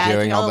Yes. and like Yeah,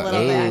 doing it's all all the. the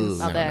little Ooh, things.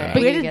 no, All the- no.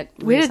 But we you had, get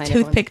we had reassigned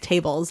toothpick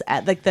tables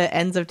at like the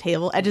edges of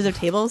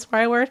tables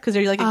where I worked, because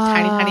they're like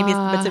tiny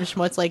bits of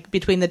schmutz like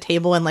between the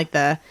table and like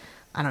the,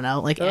 I don't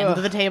know, like end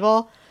of the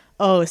table.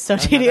 Oh, so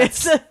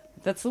tedious.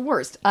 That's the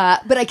worst.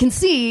 But I can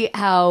see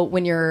how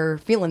when you're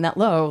feeling that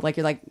low, like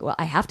you're like, well,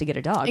 I have to get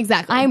a dog.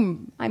 Exactly.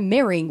 I'm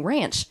marrying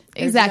ranch.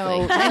 There's Exactly.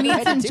 no I need way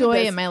to some do joy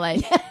this. in my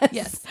life.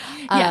 Yes.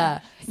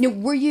 Now,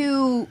 were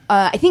you?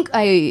 I think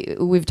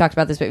we've talked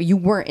about this, but you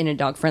weren't in a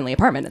dog friendly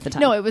apartment at the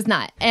time. No, it was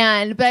not. But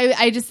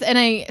I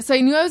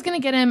knew I was gonna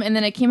get him, and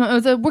then I came out. I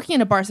was working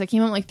in a bar, so I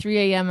came out at like 3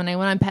 a.m. and I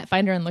went on Pet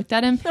Finder and looked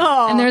at him.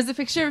 Aw. And there was a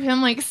picture of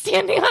him like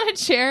standing on a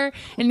chair,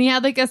 and he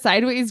had like a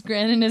sideways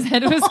grin, and his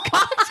head was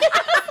cocked.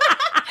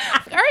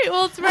 All right,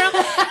 well, tomorrow. And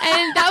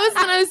that was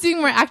when I was doing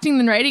more acting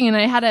than writing, and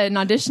I had an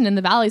audition in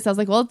the Valley. So I was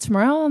like, well,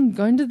 tomorrow I'm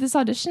going to this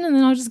audition, and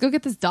then I'll just go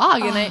get this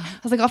dog. And I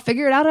was like, I'll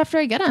figure it out after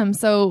I get him.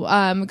 So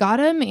got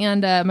him,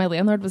 and my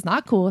landlord was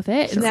not cool with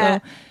it. And Yeah.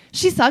 so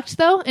she sucked,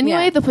 though.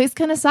 Anyway, Yeah. the place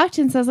kind of sucked,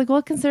 and so I was like,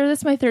 well, consider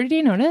this my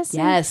 30-day notice.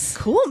 Yes,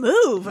 Cool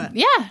move. And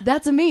yeah.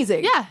 that's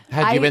amazing. Yeah.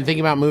 Had you been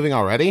thinking about moving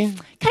already?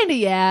 Kind of,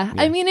 yeah.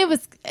 I mean, it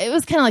was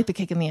kind of like the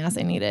kick in the ass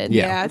I needed.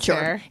 Yeah.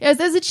 Sure. It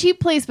was a cheap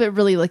place, but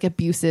really like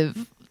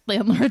abusive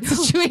landlord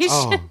situation.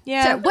 Oh,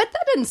 Yeah. So, what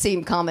that didn't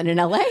seem common in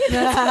LA.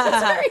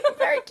 That's very,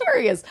 very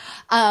curious.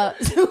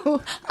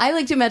 So I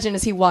like to imagine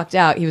as he walked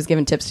out, he was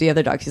giving tips to the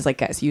other dogs. He's like,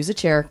 guys, use a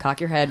chair, cock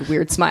your head,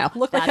 weird smile.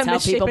 Look like That's a how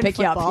people misshapen pick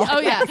you up.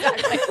 football. Yeah. Oh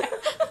yeah.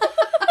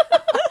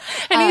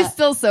 And And he's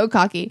still so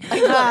cocky.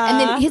 And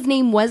then his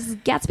name was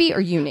Gatsby, or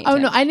you named Oh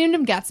him? no, I named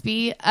him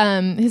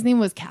Gatsby. His name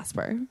was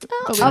Casper.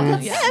 Oh,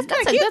 But Yeah, that's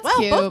kind of cute. that's Well,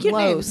 cute. both cute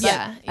Close. names.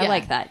 Yeah, I yeah.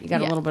 like that. You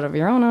got a Yeah. little bit of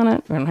your own on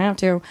it. We don't have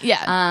to.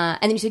 Yeah.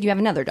 And then you said you have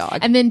another dog.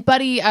 And then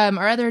Buddy,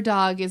 our other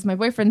dog, is my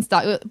boyfriend's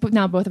dog.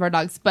 Now both of our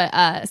dogs.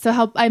 But so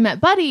how I met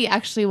Buddy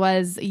actually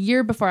was a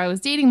year before I was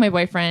dating my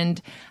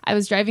boyfriend. I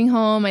was driving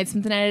home. I had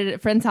something at a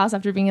friend's house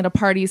after being at a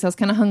party, so I was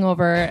kind of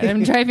hungover. And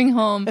I'm driving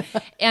home,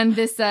 and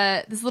this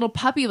little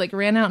puppy like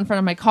ran out in front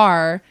of my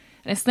car,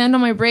 and I slammed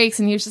on my brakes,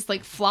 and he was just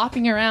like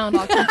flopping around,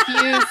 all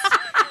confused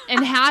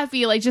and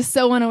happy, like just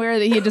so unaware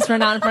that he had just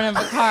run out in front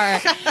of a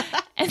car.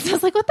 And so I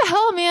was like, what the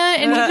hell, man?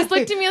 And he just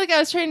looked at me like I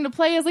was trying to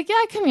play. I was like, yeah,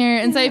 come here.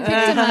 And so I picked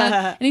him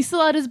up, and he still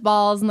had his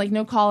balls and like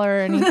no collar or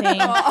anything. And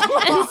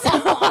so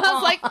I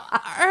was like,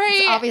 all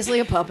right.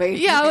 Obviously a puppy.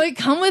 Yeah, like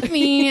come with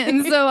me.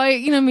 And so I,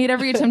 made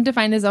every attempt to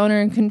find his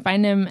owner and couldn't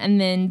find him. And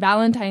then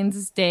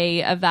Valentine's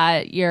Day of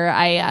that year,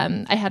 I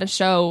had a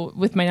show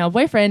with my now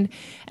boyfriend,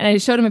 and I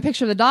showed him a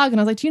picture of the dog, and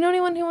I was like, do you know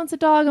anyone who wants a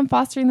dog? I'm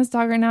fostering this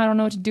dog right now. I don't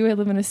know what to do. I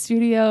live in a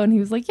studio. And he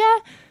was like, yeah.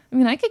 I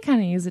mean, I could kind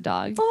of use a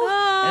dog. And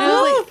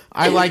I was like,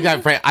 I like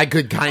that phrase. I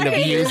could kind of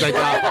use a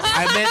dog.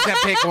 I meant to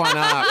pick one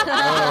up.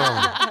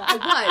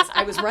 Oh.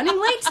 I was running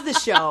late to the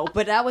show,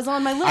 but that was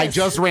on my list. I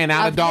just ran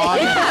out of dog.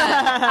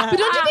 but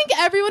don't you think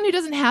everyone who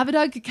doesn't have a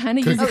dog could kind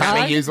of use a Kind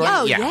dog? of use one.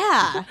 Oh, yeah.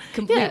 yeah.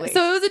 completely. Yeah,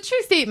 so it was a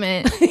true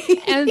statement.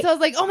 And so I was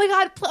like, oh my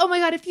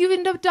God, if you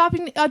end up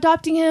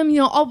adopting him,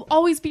 I'll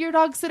always be your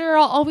dog sitter.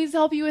 I'll always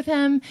help you with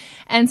him.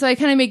 And so I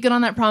kind of made good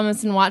on that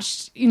promise and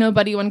watched,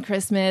 Buddy one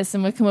Christmas,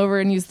 and would come over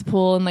and use the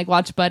pool and like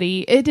watch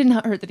Buddy. It didn't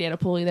hurt that he had a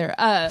pool either.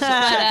 No,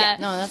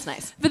 that's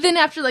nice. But then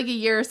after like a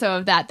year or so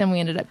of that, then we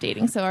ended up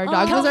dating. So our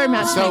dog was our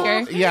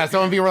matchmaker. So, yeah,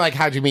 some of you were like,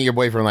 how'd you meet your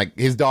boyfriend? Like,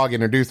 his dog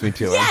introduced me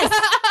to him.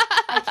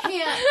 I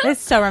can't.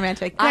 It's so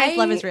romantic. Parents,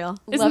 love is real.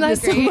 Isn't Love that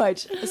this so great?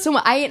 much. So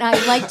I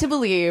like to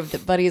believe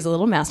that Buddy is a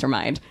little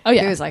mastermind. Oh,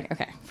 yeah. He was like,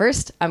 okay,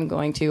 first I'm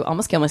going to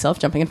almost kill myself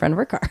jumping in front of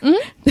her car.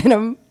 Mm-hmm. Then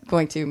I'm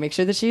going to make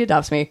sure that she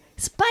adopts me.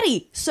 It's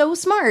Buddy, so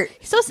smart.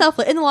 He's so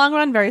selfless. In the long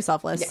run, very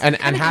selfless. And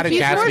how did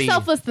He's more Gatsby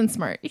selfless than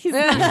smart. He's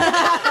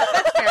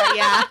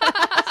Yeah.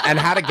 and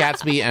how did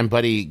Gatsby and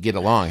Buddy get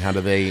along?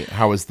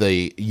 How was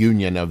the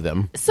union of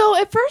them? So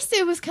at first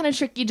it was kind of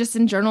tricky just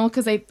in general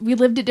because we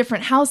lived at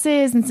different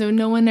houses, and so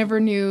no one ever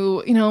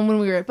knew, when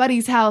we were at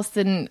Buddy's house,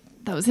 then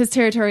that was his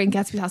territory and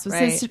Gatsby's house was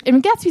his. I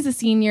mean, Gatsby's a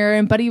senior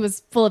and Buddy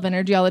was full of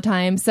energy all the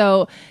time.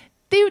 So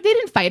they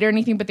didn't fight or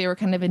anything, but they were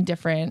kind of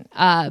indifferent.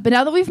 But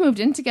now that we've moved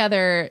in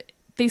together,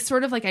 they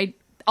sort of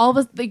all of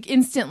us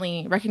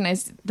instantly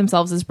recognized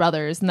themselves as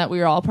brothers and that we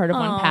were all part of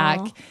one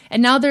pack.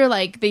 And now they're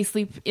like, they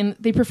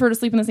prefer to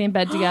sleep in the same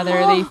bed together.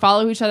 They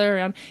follow each other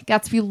around.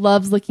 Gatsby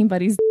loves licking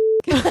Buddy's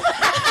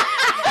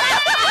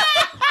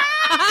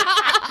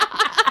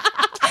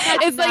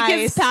It's like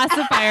his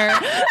pacifier.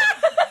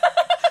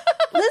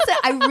 Listen,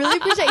 I really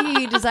appreciate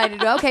he decided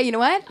to, okay, you know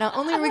what? Not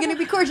only are we going to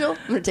be cordial,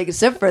 I'm going to take it a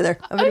step further.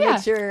 I'm going to yeah.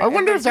 make sure. I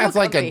wonder if everybody's that's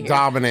like a company here.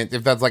 dominant,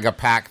 if that's like a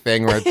pack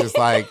thing where it's just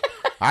like,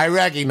 I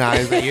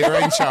recognize that you're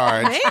in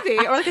charge. Maybe.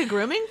 Or like a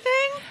grooming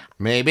thing?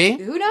 Maybe.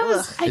 Who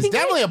knows? It's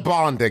definitely a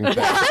bonding thing.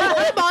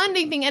 It's a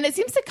bonding thing, and it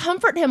seems to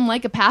comfort him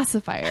like a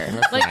pacifier.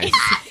 That's Like, nice.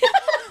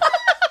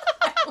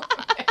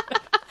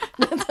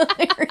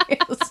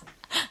 Hilarious.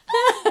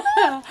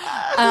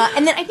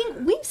 And then I think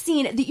we've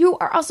seen that you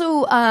are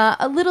also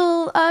a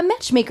little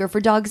matchmaker for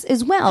dogs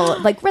as well,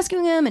 like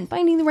rescuing them and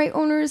finding the right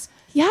owners.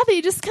 yeah,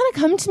 they just kind of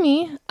come to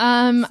me.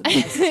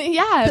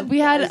 Yeah, we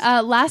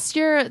had last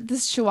year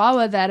this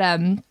Chihuahua that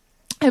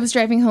I was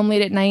driving home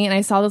late at night, and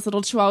I saw this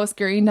little Chihuahua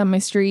scurrying down my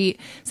street.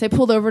 So I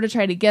pulled over to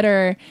try to get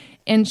her,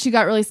 and she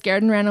got really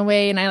scared and ran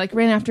away. And I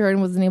ran after her and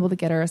wasn't able to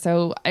get her.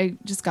 So I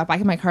just got back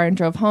in my car and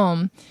drove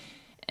home.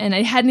 And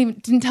I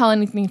didn't tell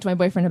anything to my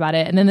boyfriend about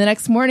it. And then the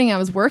next morning I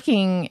was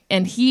working,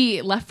 and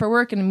he left for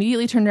work and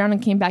immediately turned around and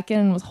came back in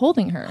and was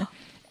holding her.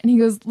 And he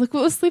goes, "Look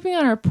what was sleeping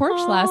on our porch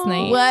last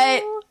night."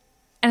 What?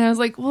 And I was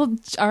like, "Well,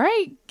 all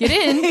right, get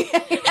in."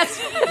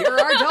 Yes,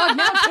 you're our dog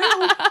now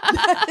too.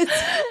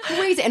 That's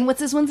crazy. And what's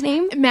this one's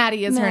name?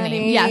 Maddie is her Maddie.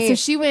 name. Yeah, so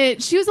she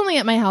was only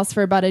at my house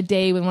for about a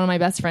day when one of my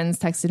best friends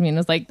texted me and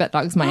was like, "That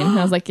dog's mine." And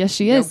I was like, "Yes,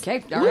 she is."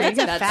 Okay, all right.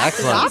 That's a fast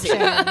Excellent.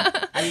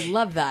 adoption. I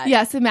love that.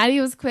 Yeah, so Maddie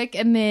was quick,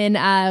 and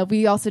then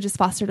we also just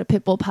fostered a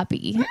pit bull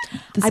puppy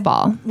this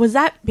fall. Was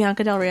that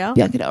Bianca Del Rio?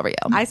 Bianca Del Rio.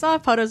 I saw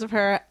photos of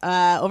her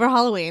over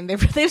Halloween.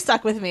 They've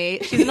stuck with me.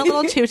 She's in a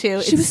little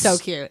tutu. She was so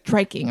cute.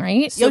 striking,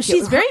 right? Yo, cute.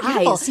 she's very Her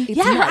beautiful. eyes. It's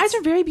Yeah, her nuts. eyes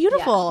are very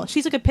beautiful.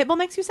 She's like a pit bull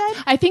mix, you said?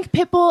 I think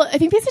Pitbull. I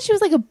think they said she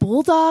was like a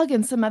bulldog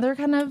and some other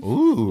kind of.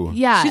 Ooh.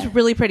 Yeah, She's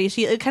really pretty.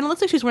 It kind of looks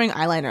like she's wearing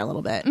eyeliner a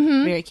little bit.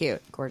 Very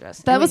cute. Gorgeous.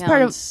 That And was we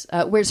part of-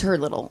 found, where's her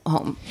little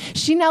home?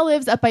 she now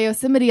lives up by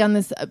Yosemite on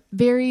this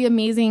very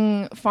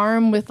amazing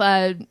farm with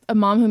a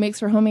mom who makes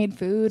her homemade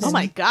food. Oh and-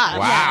 my god!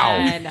 Wow.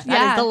 Man, that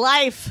Yeah. is the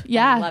life.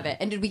 Yeah, I love it.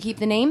 And did we keep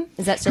the name?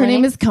 Is that still her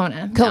name is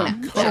Kona. Kona?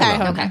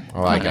 Okay. Okay. I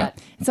like it.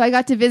 So I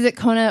got to visit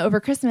Kona over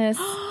Christmas.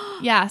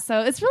 Yeah, so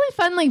it's really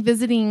fun, like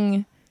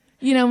visiting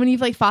You know, when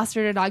you've like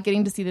fostered a dog,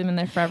 getting to see them in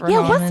their forever Yeah,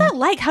 home. what's that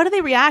like? How do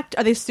they react?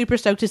 Are they super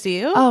stoked to see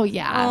you? Oh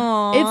yeah,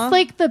 Aw. it's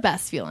like the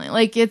best feeling.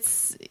 Like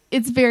it's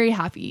very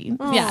happy.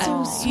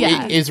 Yeah,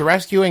 yeah. Is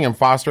rescuing and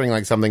fostering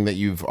like something that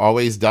you've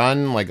always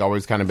done, like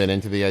always kind of been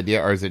into the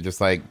idea, or is it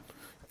just like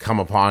come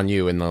upon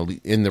you in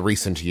the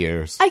recent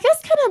years? I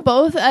guess kind of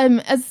both.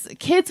 As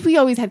kids, we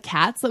always had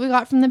cats that we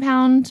got from the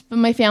pound, but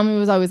my family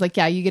was always like,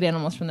 "Yeah, you get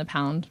animals from the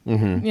pound."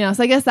 Mm-hmm. You know,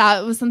 so I guess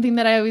that was something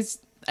that it's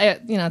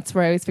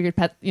where I always figured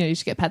you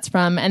should get pets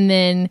from. And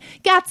then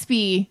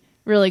Gatsby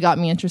really got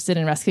me interested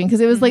in rescuing because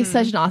it was like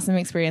such an awesome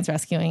experience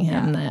rescuing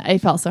him that I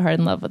fell so hard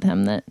in love with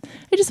him that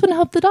I just want to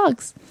help the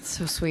dogs.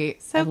 So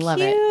sweet. So I love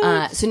cute.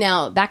 it. So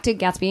now back to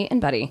Gatsby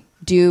and Buddy.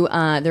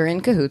 They're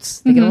in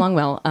cahoots. They get along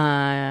well.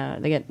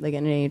 They get in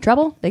any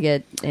trouble? They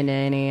get into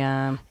any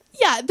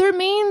Yeah, their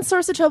main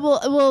source of trouble.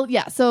 Well,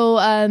 yeah. So,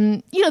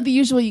 the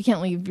usual. You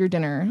can't leave your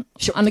dinner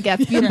on the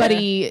Gatsby and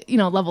Buddy,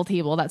 level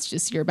table. That's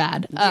just you're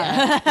bad.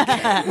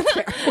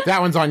 That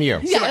one's on you.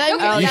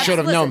 Yeah, You should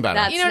have known better.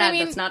 That's You know what I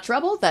mean? That's not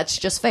trouble. That's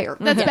just fair.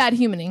 that's bad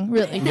humaning,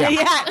 really.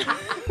 Yeah.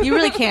 You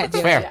really can't do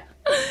it. Fair.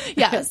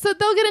 Yeah, so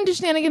they'll get into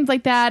shenanigans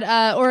like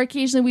that, or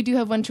occasionally we do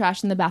have one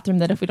trash in the bathroom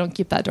that if we don't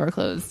keep that door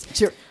closed,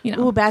 Sure.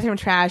 Ooh, bathroom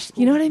trash.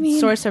 You know what I mean?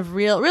 Source of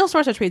real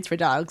source of treats for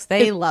dogs.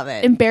 They love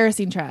it.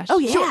 embarrassing trash. Oh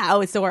yeah.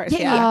 Oh, it's the worst.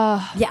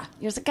 Yeah. Yeah.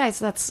 You're like, guys,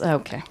 that's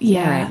okay.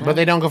 Yeah. All right. But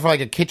they don't go for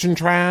like a kitchen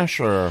trash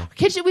or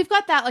Kitchen, we've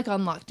got that like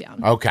on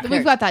lockdown. Okay.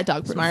 We've got that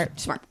dog proof.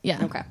 Smart.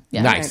 Yeah. Okay.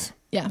 Yeah. nice.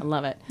 Yeah. I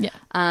love it.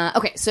 Yeah.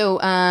 Okay. So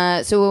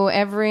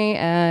every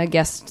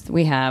guest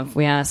we have,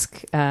 we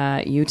ask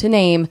you to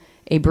name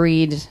a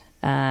breed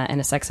and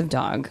a sex of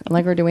dog.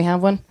 Allegra, do we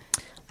have one?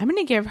 I'm going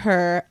to give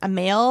her a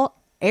male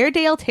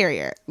Airedale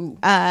Terrier.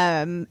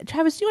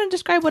 Travis, do you want to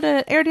describe what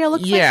an Airedale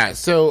looks like? Yeah,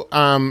 so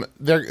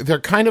they're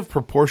kind of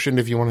proportioned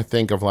if you want to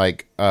think of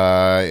like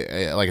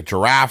a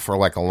giraffe or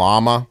like a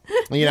llama,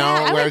 Yeah,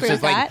 I where would it's agree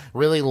just with like that.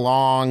 really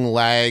long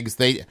legs.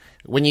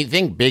 When you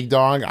think big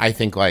dog, I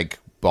think like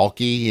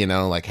bulky,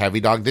 like heavy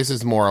dog. This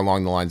is more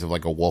along the lines of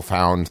like a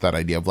wolfhound. That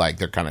idea of like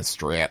they're kind of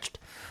stretched.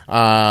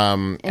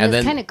 And it's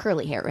then kind of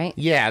curly hair, right?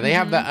 yeah, they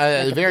have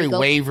the very beagle.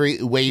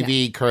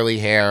 wavy curly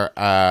hair,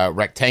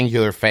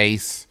 rectangular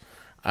face,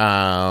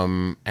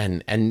 and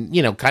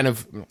kind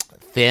of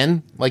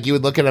thin. Like you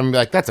would look at them and be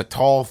like, "That's a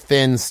tall,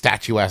 thin,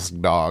 statuesque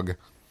dog."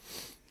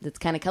 That's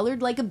kind of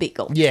colored like a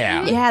beagle.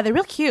 Yeah, Yeah, they're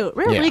real cute,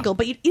 real Yeah. regal.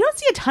 But you don't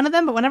see a ton of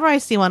them. But whenever I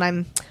see one,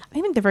 I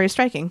think they're very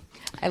striking.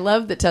 I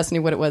love that Tess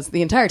knew what it was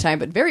the entire time,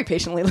 but very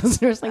patiently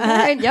listeners like, all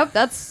right, yep,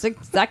 that's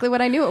exactly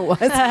what I knew it was.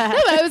 Yeah,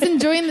 but I was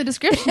enjoying the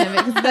description of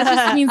it because that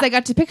just means I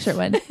got to picture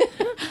one.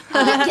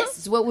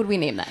 Yes. What would we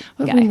name that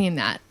What guy? do we name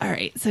that? All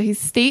right. So he's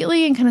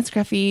stately and kind of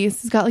scruffy.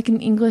 He's got like an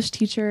English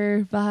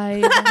teacher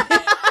vibe.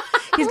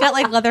 He's got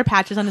like leather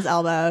patches on his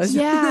elbows.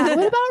 Yeah.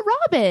 What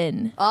about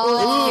Robin?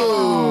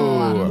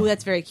 Ooh,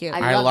 that's very cute.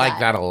 I love like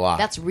that a lot.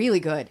 That's really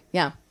good.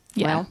 Yeah.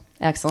 Yeah. Well,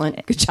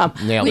 excellent. Good job.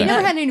 Nailed we it.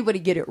 never had anybody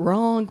get it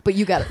wrong, but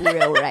you got it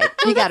real right.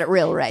 You got it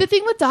real right. The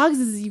thing with dogs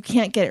is you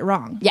can't get it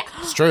wrong. Yeah.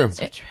 It's true.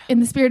 In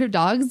the spirit of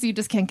dogs, you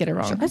just can't get it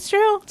wrong. That's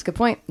true. That's a good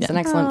point. It's an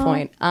excellent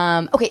point.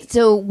 Okay,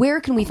 so where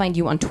can we find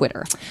you on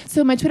Twitter?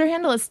 So my Twitter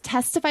handle is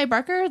Testify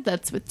Barker.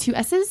 That's with 2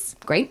 S's.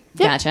 Great.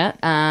 Yep. Gotcha.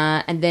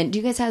 And then do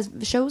you guys have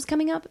shows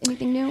coming up?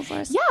 Anything new for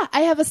us? Yeah,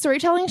 I have a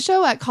storytelling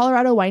show at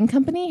Colorado Wine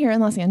Company here in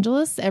Los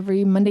Angeles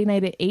every Monday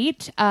night at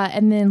 8.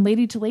 And then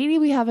Lady to Lady,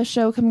 we have a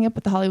show coming up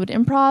with the Hollywood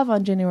Improv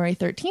on January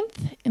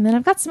 13th. And then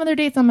I've got some other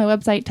dates on my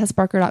website,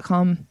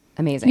 tessbarker.com.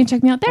 Amazing. You can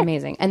check me out there.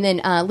 Amazing. And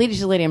then Lady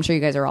to Lady, I'm sure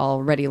you guys are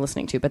already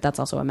listening to, but that's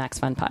also a Max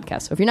Fun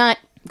podcast. So if you're not,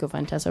 go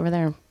find Tess over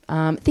there.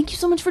 Thank you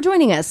so much for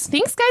joining us.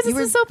 Thanks, guys. This You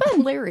were was so fun.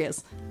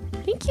 Hilarious.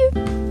 Thank you.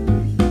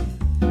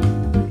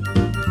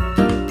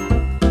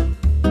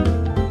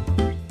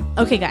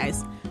 Okay,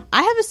 guys,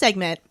 I have a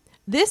segment.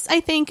 This, I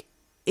think,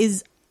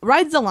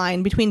 rides the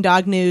line between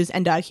dog news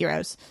and dog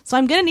heroes. So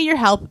I'm going to need your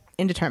help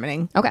in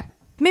determining. Okay.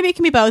 Maybe it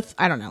can be both.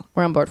 I don't know.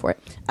 We're on board for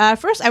it.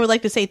 First, I would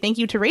like to say thank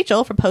you to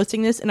Rachel for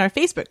posting this in our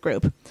Facebook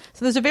group.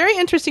 So there's a very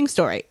interesting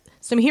story.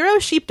 Some hero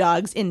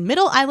sheepdogs in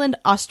Middle Island,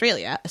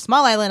 Australia, a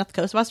small island off the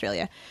coast of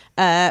Australia,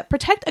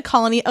 protect a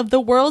colony of the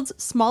world's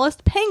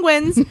smallest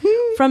penguins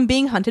from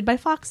being hunted by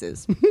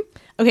foxes.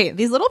 Okay,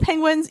 these little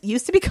penguins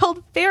used to be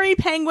called fairy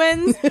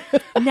penguins.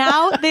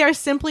 Now they are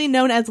simply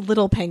known as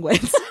little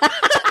penguins.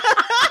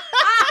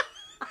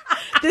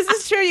 This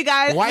is true, you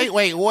guys.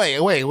 Wait.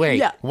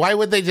 Yeah. Why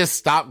would they just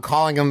stop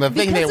calling them the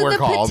thing Because they were of the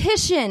called?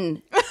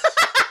 petition.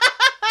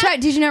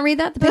 Did you not read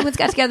that? The penguins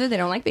got together. They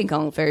don't like being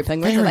called fairy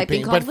penguins. They like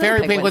being called But little fairy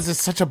penguins. penguins is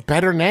such a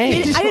better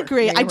name. I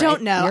agree. You're I don't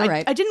right. know. You're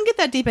right. I didn't get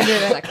that deep into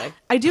it. Exactly.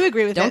 I do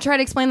agree with it. Don't try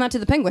to explain that to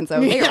the penguins, though.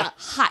 They are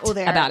hot Well,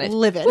 they're about it.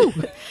 livid. I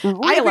agree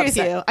with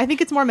upset. you. I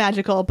think it's more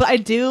magical, but I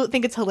do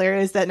think it's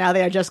hilarious that now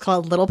they are just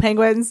called little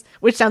penguins,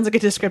 which sounds like a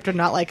descriptor,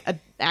 not like an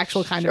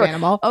actual kind of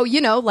animal. Oh,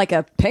 like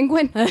a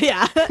penguin?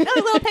 Yeah, no,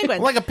 little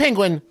penguins. Like a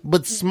penguin,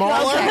 but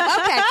smaller.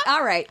 Okay.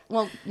 All right.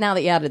 Well, now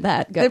that you added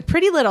that, They're good.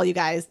 pretty little, you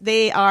guys.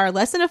 They are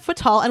less than a foot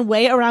tall and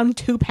weigh around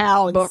 2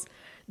 pounds.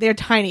 They're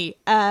tiny.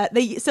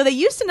 They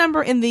used to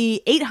number in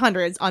the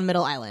 800s on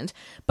Middle Island,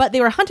 but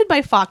they were hunted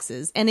by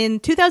foxes, and in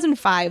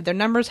 2005, their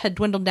numbers had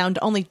dwindled down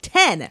to only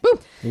 10.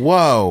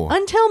 Whoa.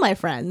 Until, my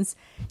friends,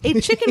 a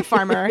chicken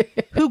farmer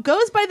who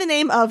goes by the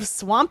name of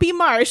Swampy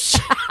Marsh.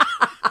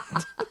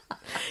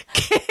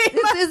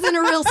 This isn't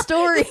a real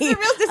story.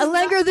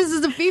 Allegra, this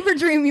is a fever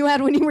dream you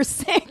had when you were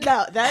sick.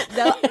 No,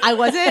 I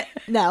wasn't.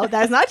 No,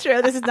 that's not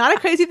true. This is not a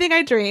crazy thing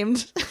I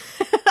dreamed.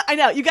 I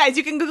know. You guys,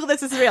 you can Google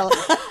this. It's real.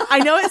 I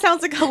know it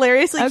sounds like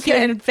hilariously cute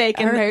and fake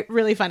and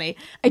really funny.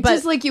 I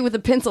just like you with a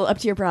pencil up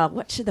to your brow.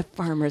 What should the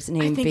farmer's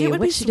name be?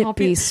 What should it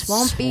be?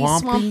 Swampy.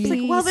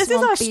 Well, this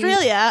is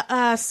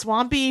Australia.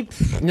 Swampy.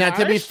 Now,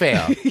 to be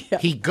fair,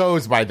 he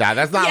goes by that.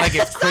 That's not like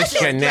his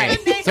Christian name.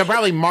 So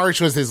probably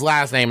Marsh was his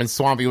last name, and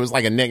Swampy was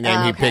like a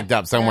nickname he picked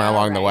up somewhere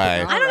along the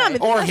way. I don't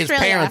know. Or his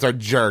parents are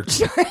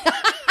jerks.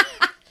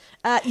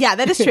 Yeah,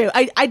 that is true.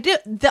 I did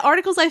the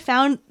articles I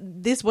found.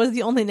 This was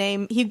the only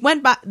name he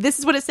went by. This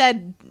is what it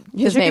said.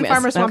 His chicken name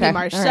farmer is. Swampy Okay.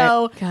 Marsh. All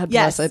So right. God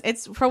yes, bless it.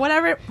 it's for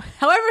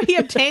however he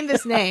obtained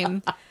this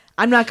name.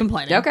 I'm not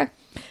complaining. Okay.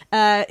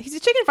 He's a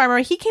chicken farmer.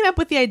 He came up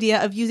with the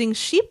idea of using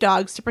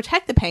sheepdogs to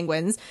protect the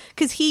penguins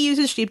because he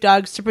uses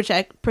sheepdogs to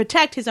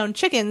protect his own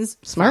chickens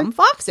from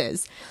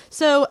foxes.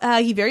 So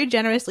he very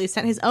generously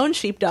sent his own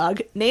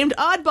sheepdog named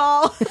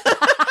Oddball.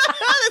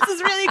 This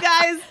is really,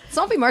 guys.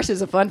 Swampy Marsh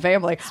is a fun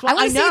family. I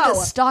want to see the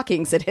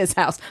stockings at his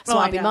house.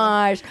 Swampy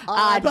Marsh,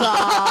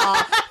 Oddball,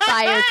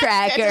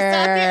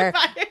 Firecracker,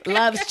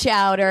 loves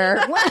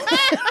chowder.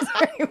 It's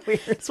very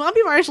weird.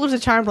 Swampy Marsh lives a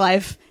charmed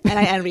life, and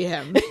I envy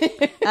him.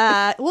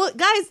 Well,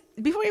 guys,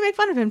 before you make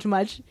fun of him too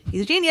much,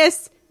 he's a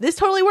genius. This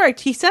totally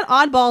worked. He sent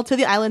Oddball to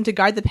the island to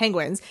guard the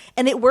penguins,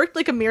 and it worked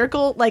like a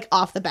miracle, like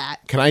off the bat.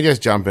 Can I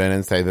just jump in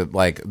and say that,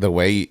 like,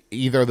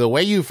 either the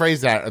way you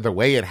phrase that or the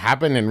way it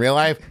happened in real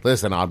life?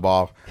 Listen,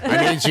 Oddball,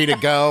 I need you to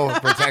go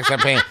protect some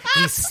penguins.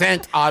 He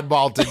sent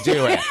Oddball to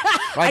do it.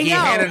 Like, he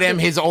handed him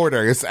his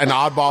orders, and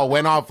Oddball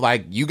went off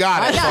like, you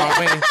got it,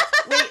 Swampy.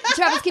 Wait,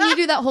 Travis, can you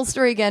do that whole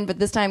story again? But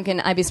this time,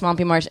 can I be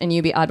Swampy Marsh and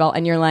you be Oddball?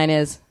 And your line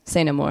is,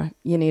 say no more.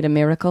 You need a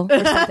miracle?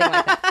 Or something like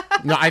that.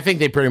 No, I think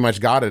they pretty much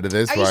got it at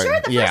this point. Are you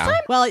sure? The first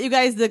time? Well, you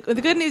guys, the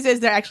good news is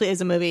there actually is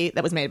a movie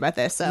that was made about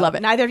this. So Love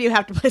it. Neither of you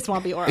have to play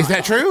Swampy or Is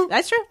that Oddball. true?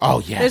 That's true. Oh,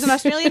 yes. There's an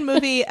Australian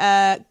movie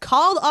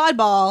called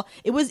Oddball.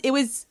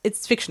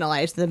 It's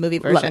fictionalized, the movie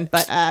version,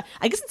 but I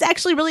guess it's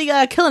actually really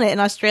killing it in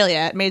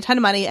Australia. It made a ton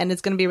of money, and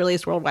it's going to be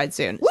released worldwide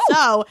soon. Woo!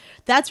 So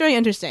that's very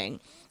interesting.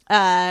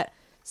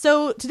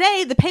 So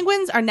today, the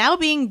penguins are now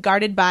being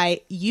guarded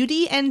by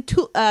Yudi and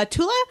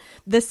Tula,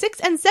 the 6th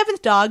and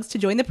 7th dogs, to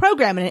join the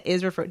program, and it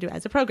is referred to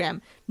as a program.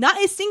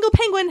 Not a single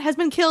penguin has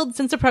been killed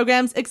since the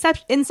program's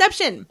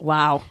inception.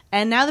 Wow.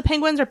 And now the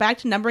penguins are back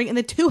to numbering in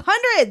the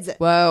 200s.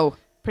 Whoa.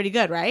 Pretty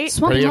good, right?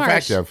 Swampy Pretty Marsh,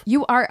 effective.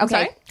 you are, okay.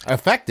 Sorry?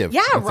 Effective.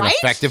 Yeah, It's right? an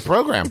effective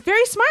program.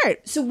 Very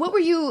smart. So what were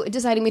you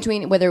deciding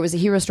between whether it was a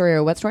hero story or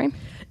a what story?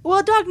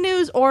 Well, Dog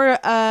News or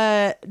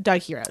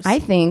Dog Heroes. I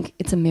think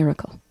it's a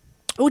miracle.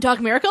 Oh,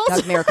 Dog Miracles?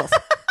 Dog miracles.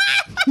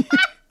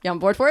 You on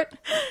board for it?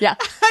 Yeah.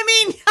 I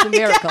mean, It's a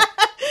miracle.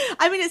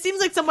 I mean, it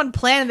seems like someone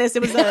planned this.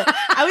 It was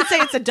I would say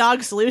it's a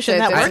dog solution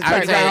that It's- worked I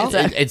would very well.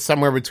 say it's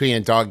somewhere between a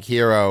dog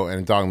hero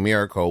and a dog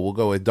miracle. We'll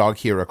go with dog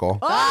herical.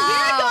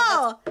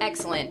 Oh, miracle!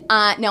 Excellent.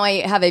 Now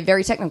I have a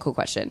very technical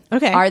question.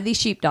 Okay. Are these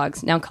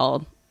sheepdogs now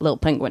called little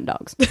penguin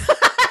dogs?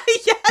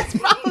 Yes,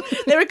 probably.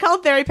 They were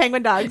called fairy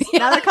penguin dogs.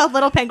 Now they're called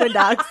little penguin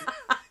dogs.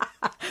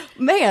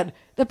 Man,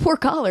 the poor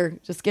collar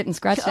just getting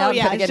scratched out.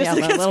 yeah, and it's getting just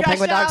out. getting Little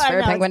penguin scratched dogs, out. I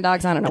fairy know. penguin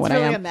dogs. I don't know It's what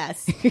really I a am.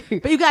 mess.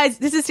 But you guys,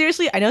 this is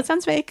seriously, I know it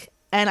sounds fake.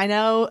 And I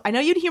know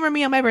you'd humor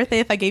me on my birthday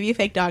if I gave you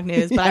fake dog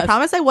news, but I Yes.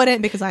 promise I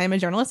wouldn't because I am a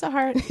journalist at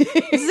heart.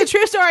 This is a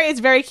true story. It's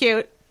very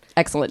cute.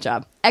 Excellent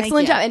job.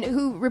 Excellent you. job. And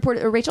who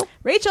reported? Rachel?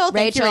 Rachel.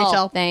 Thank you,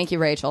 Rachel. Thank you,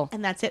 Rachel.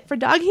 And that's it for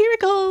Dog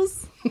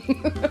Hericles.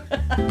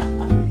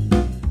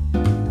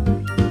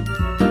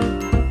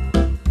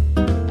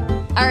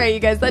 All right, you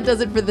guys, that does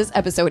it for this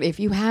episode. If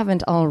you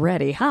haven't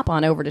already, hop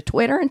on over to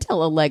Twitter and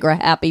tell Allegra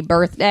happy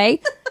birthday.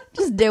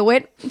 Just do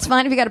it. It's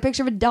fine if you got a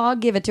picture of a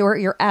dog, give it to her.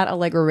 You're at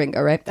Allegra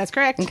Ringo, right? That's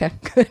correct. Okay,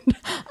 good.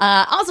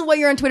 Also, while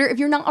you're on Twitter, if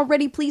you're not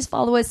already, please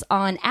follow us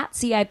on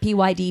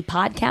 @CIPYD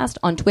Podcast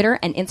on Twitter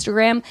and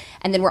Instagram.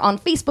 And then we're on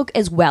Facebook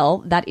as well.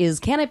 That is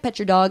Can I Pet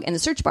Your Dog? In the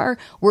search bar,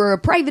 we're a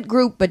private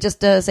group, but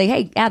just say,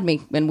 hey, add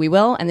me, and we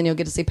will. And then you'll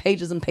get to see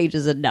pages and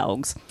pages of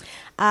dogs.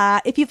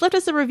 If you've left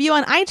us a review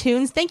on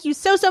iTunes, thank you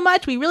so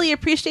much. We really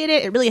appreciate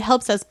it. It really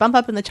helps us bump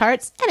up in the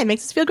charts, and it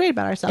makes us feel great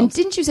about And ourselves.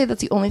 didn't you say that's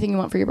the only thing you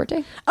want for your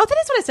birthday? Oh, that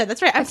is what I said.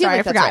 That's right. I'm feel sorry. like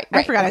I that's forgot. right. I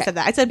Right, forgot I okay. said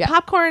that. I said Yeah.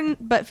 popcorn,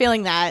 but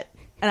failing that,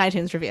 an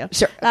iTunes review.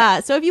 Sure.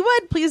 So if you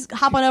would, please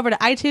hop on over to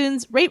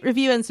iTunes, rate,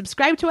 review, and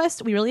subscribe to us.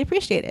 We really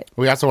appreciate it.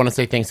 We also want to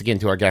say thanks again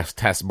to our guest,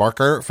 Tess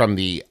Barker, from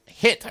the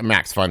hit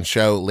Max Fun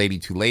show, Lady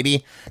to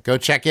Lady. Go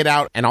check it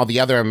out, and all the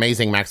other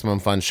amazing Maximum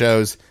Fun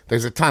shows.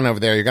 There's a ton over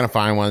there. You're going to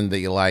find one that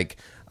you like.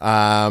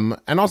 And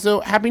also,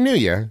 Happy New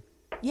Year.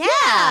 Yeah.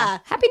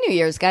 Happy New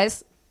Year's,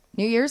 guys.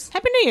 New Year's.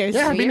 Happy New Year's.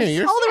 Yeah, Happy New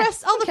Year's. All the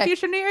rest, all the Okay.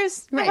 future New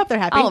Year's. Right. I hope they're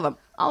happy.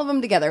 All of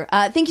them together.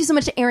 Thank you so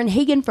much to Aaron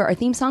Hagen for our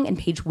theme song and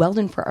Paige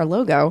Weldon for our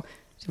logo.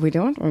 Did we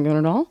do it? Are we doing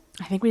it all?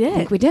 I think we did. I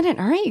think we did it.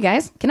 All right, you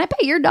guys. Can I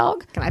pet your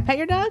dog? Can I pet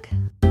your dog?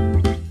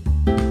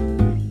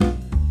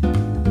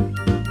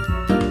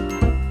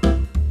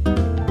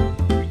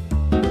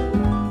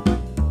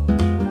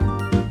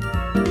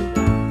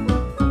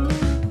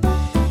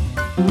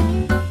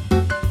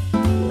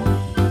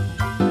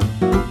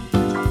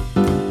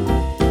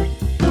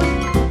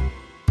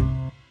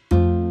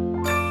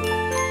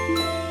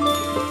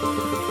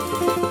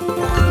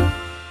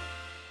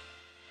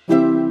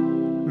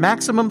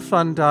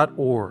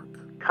 MaximumFun.org.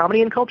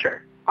 Comedy and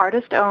culture.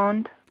 Artist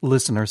owned.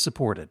 Listener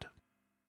supported.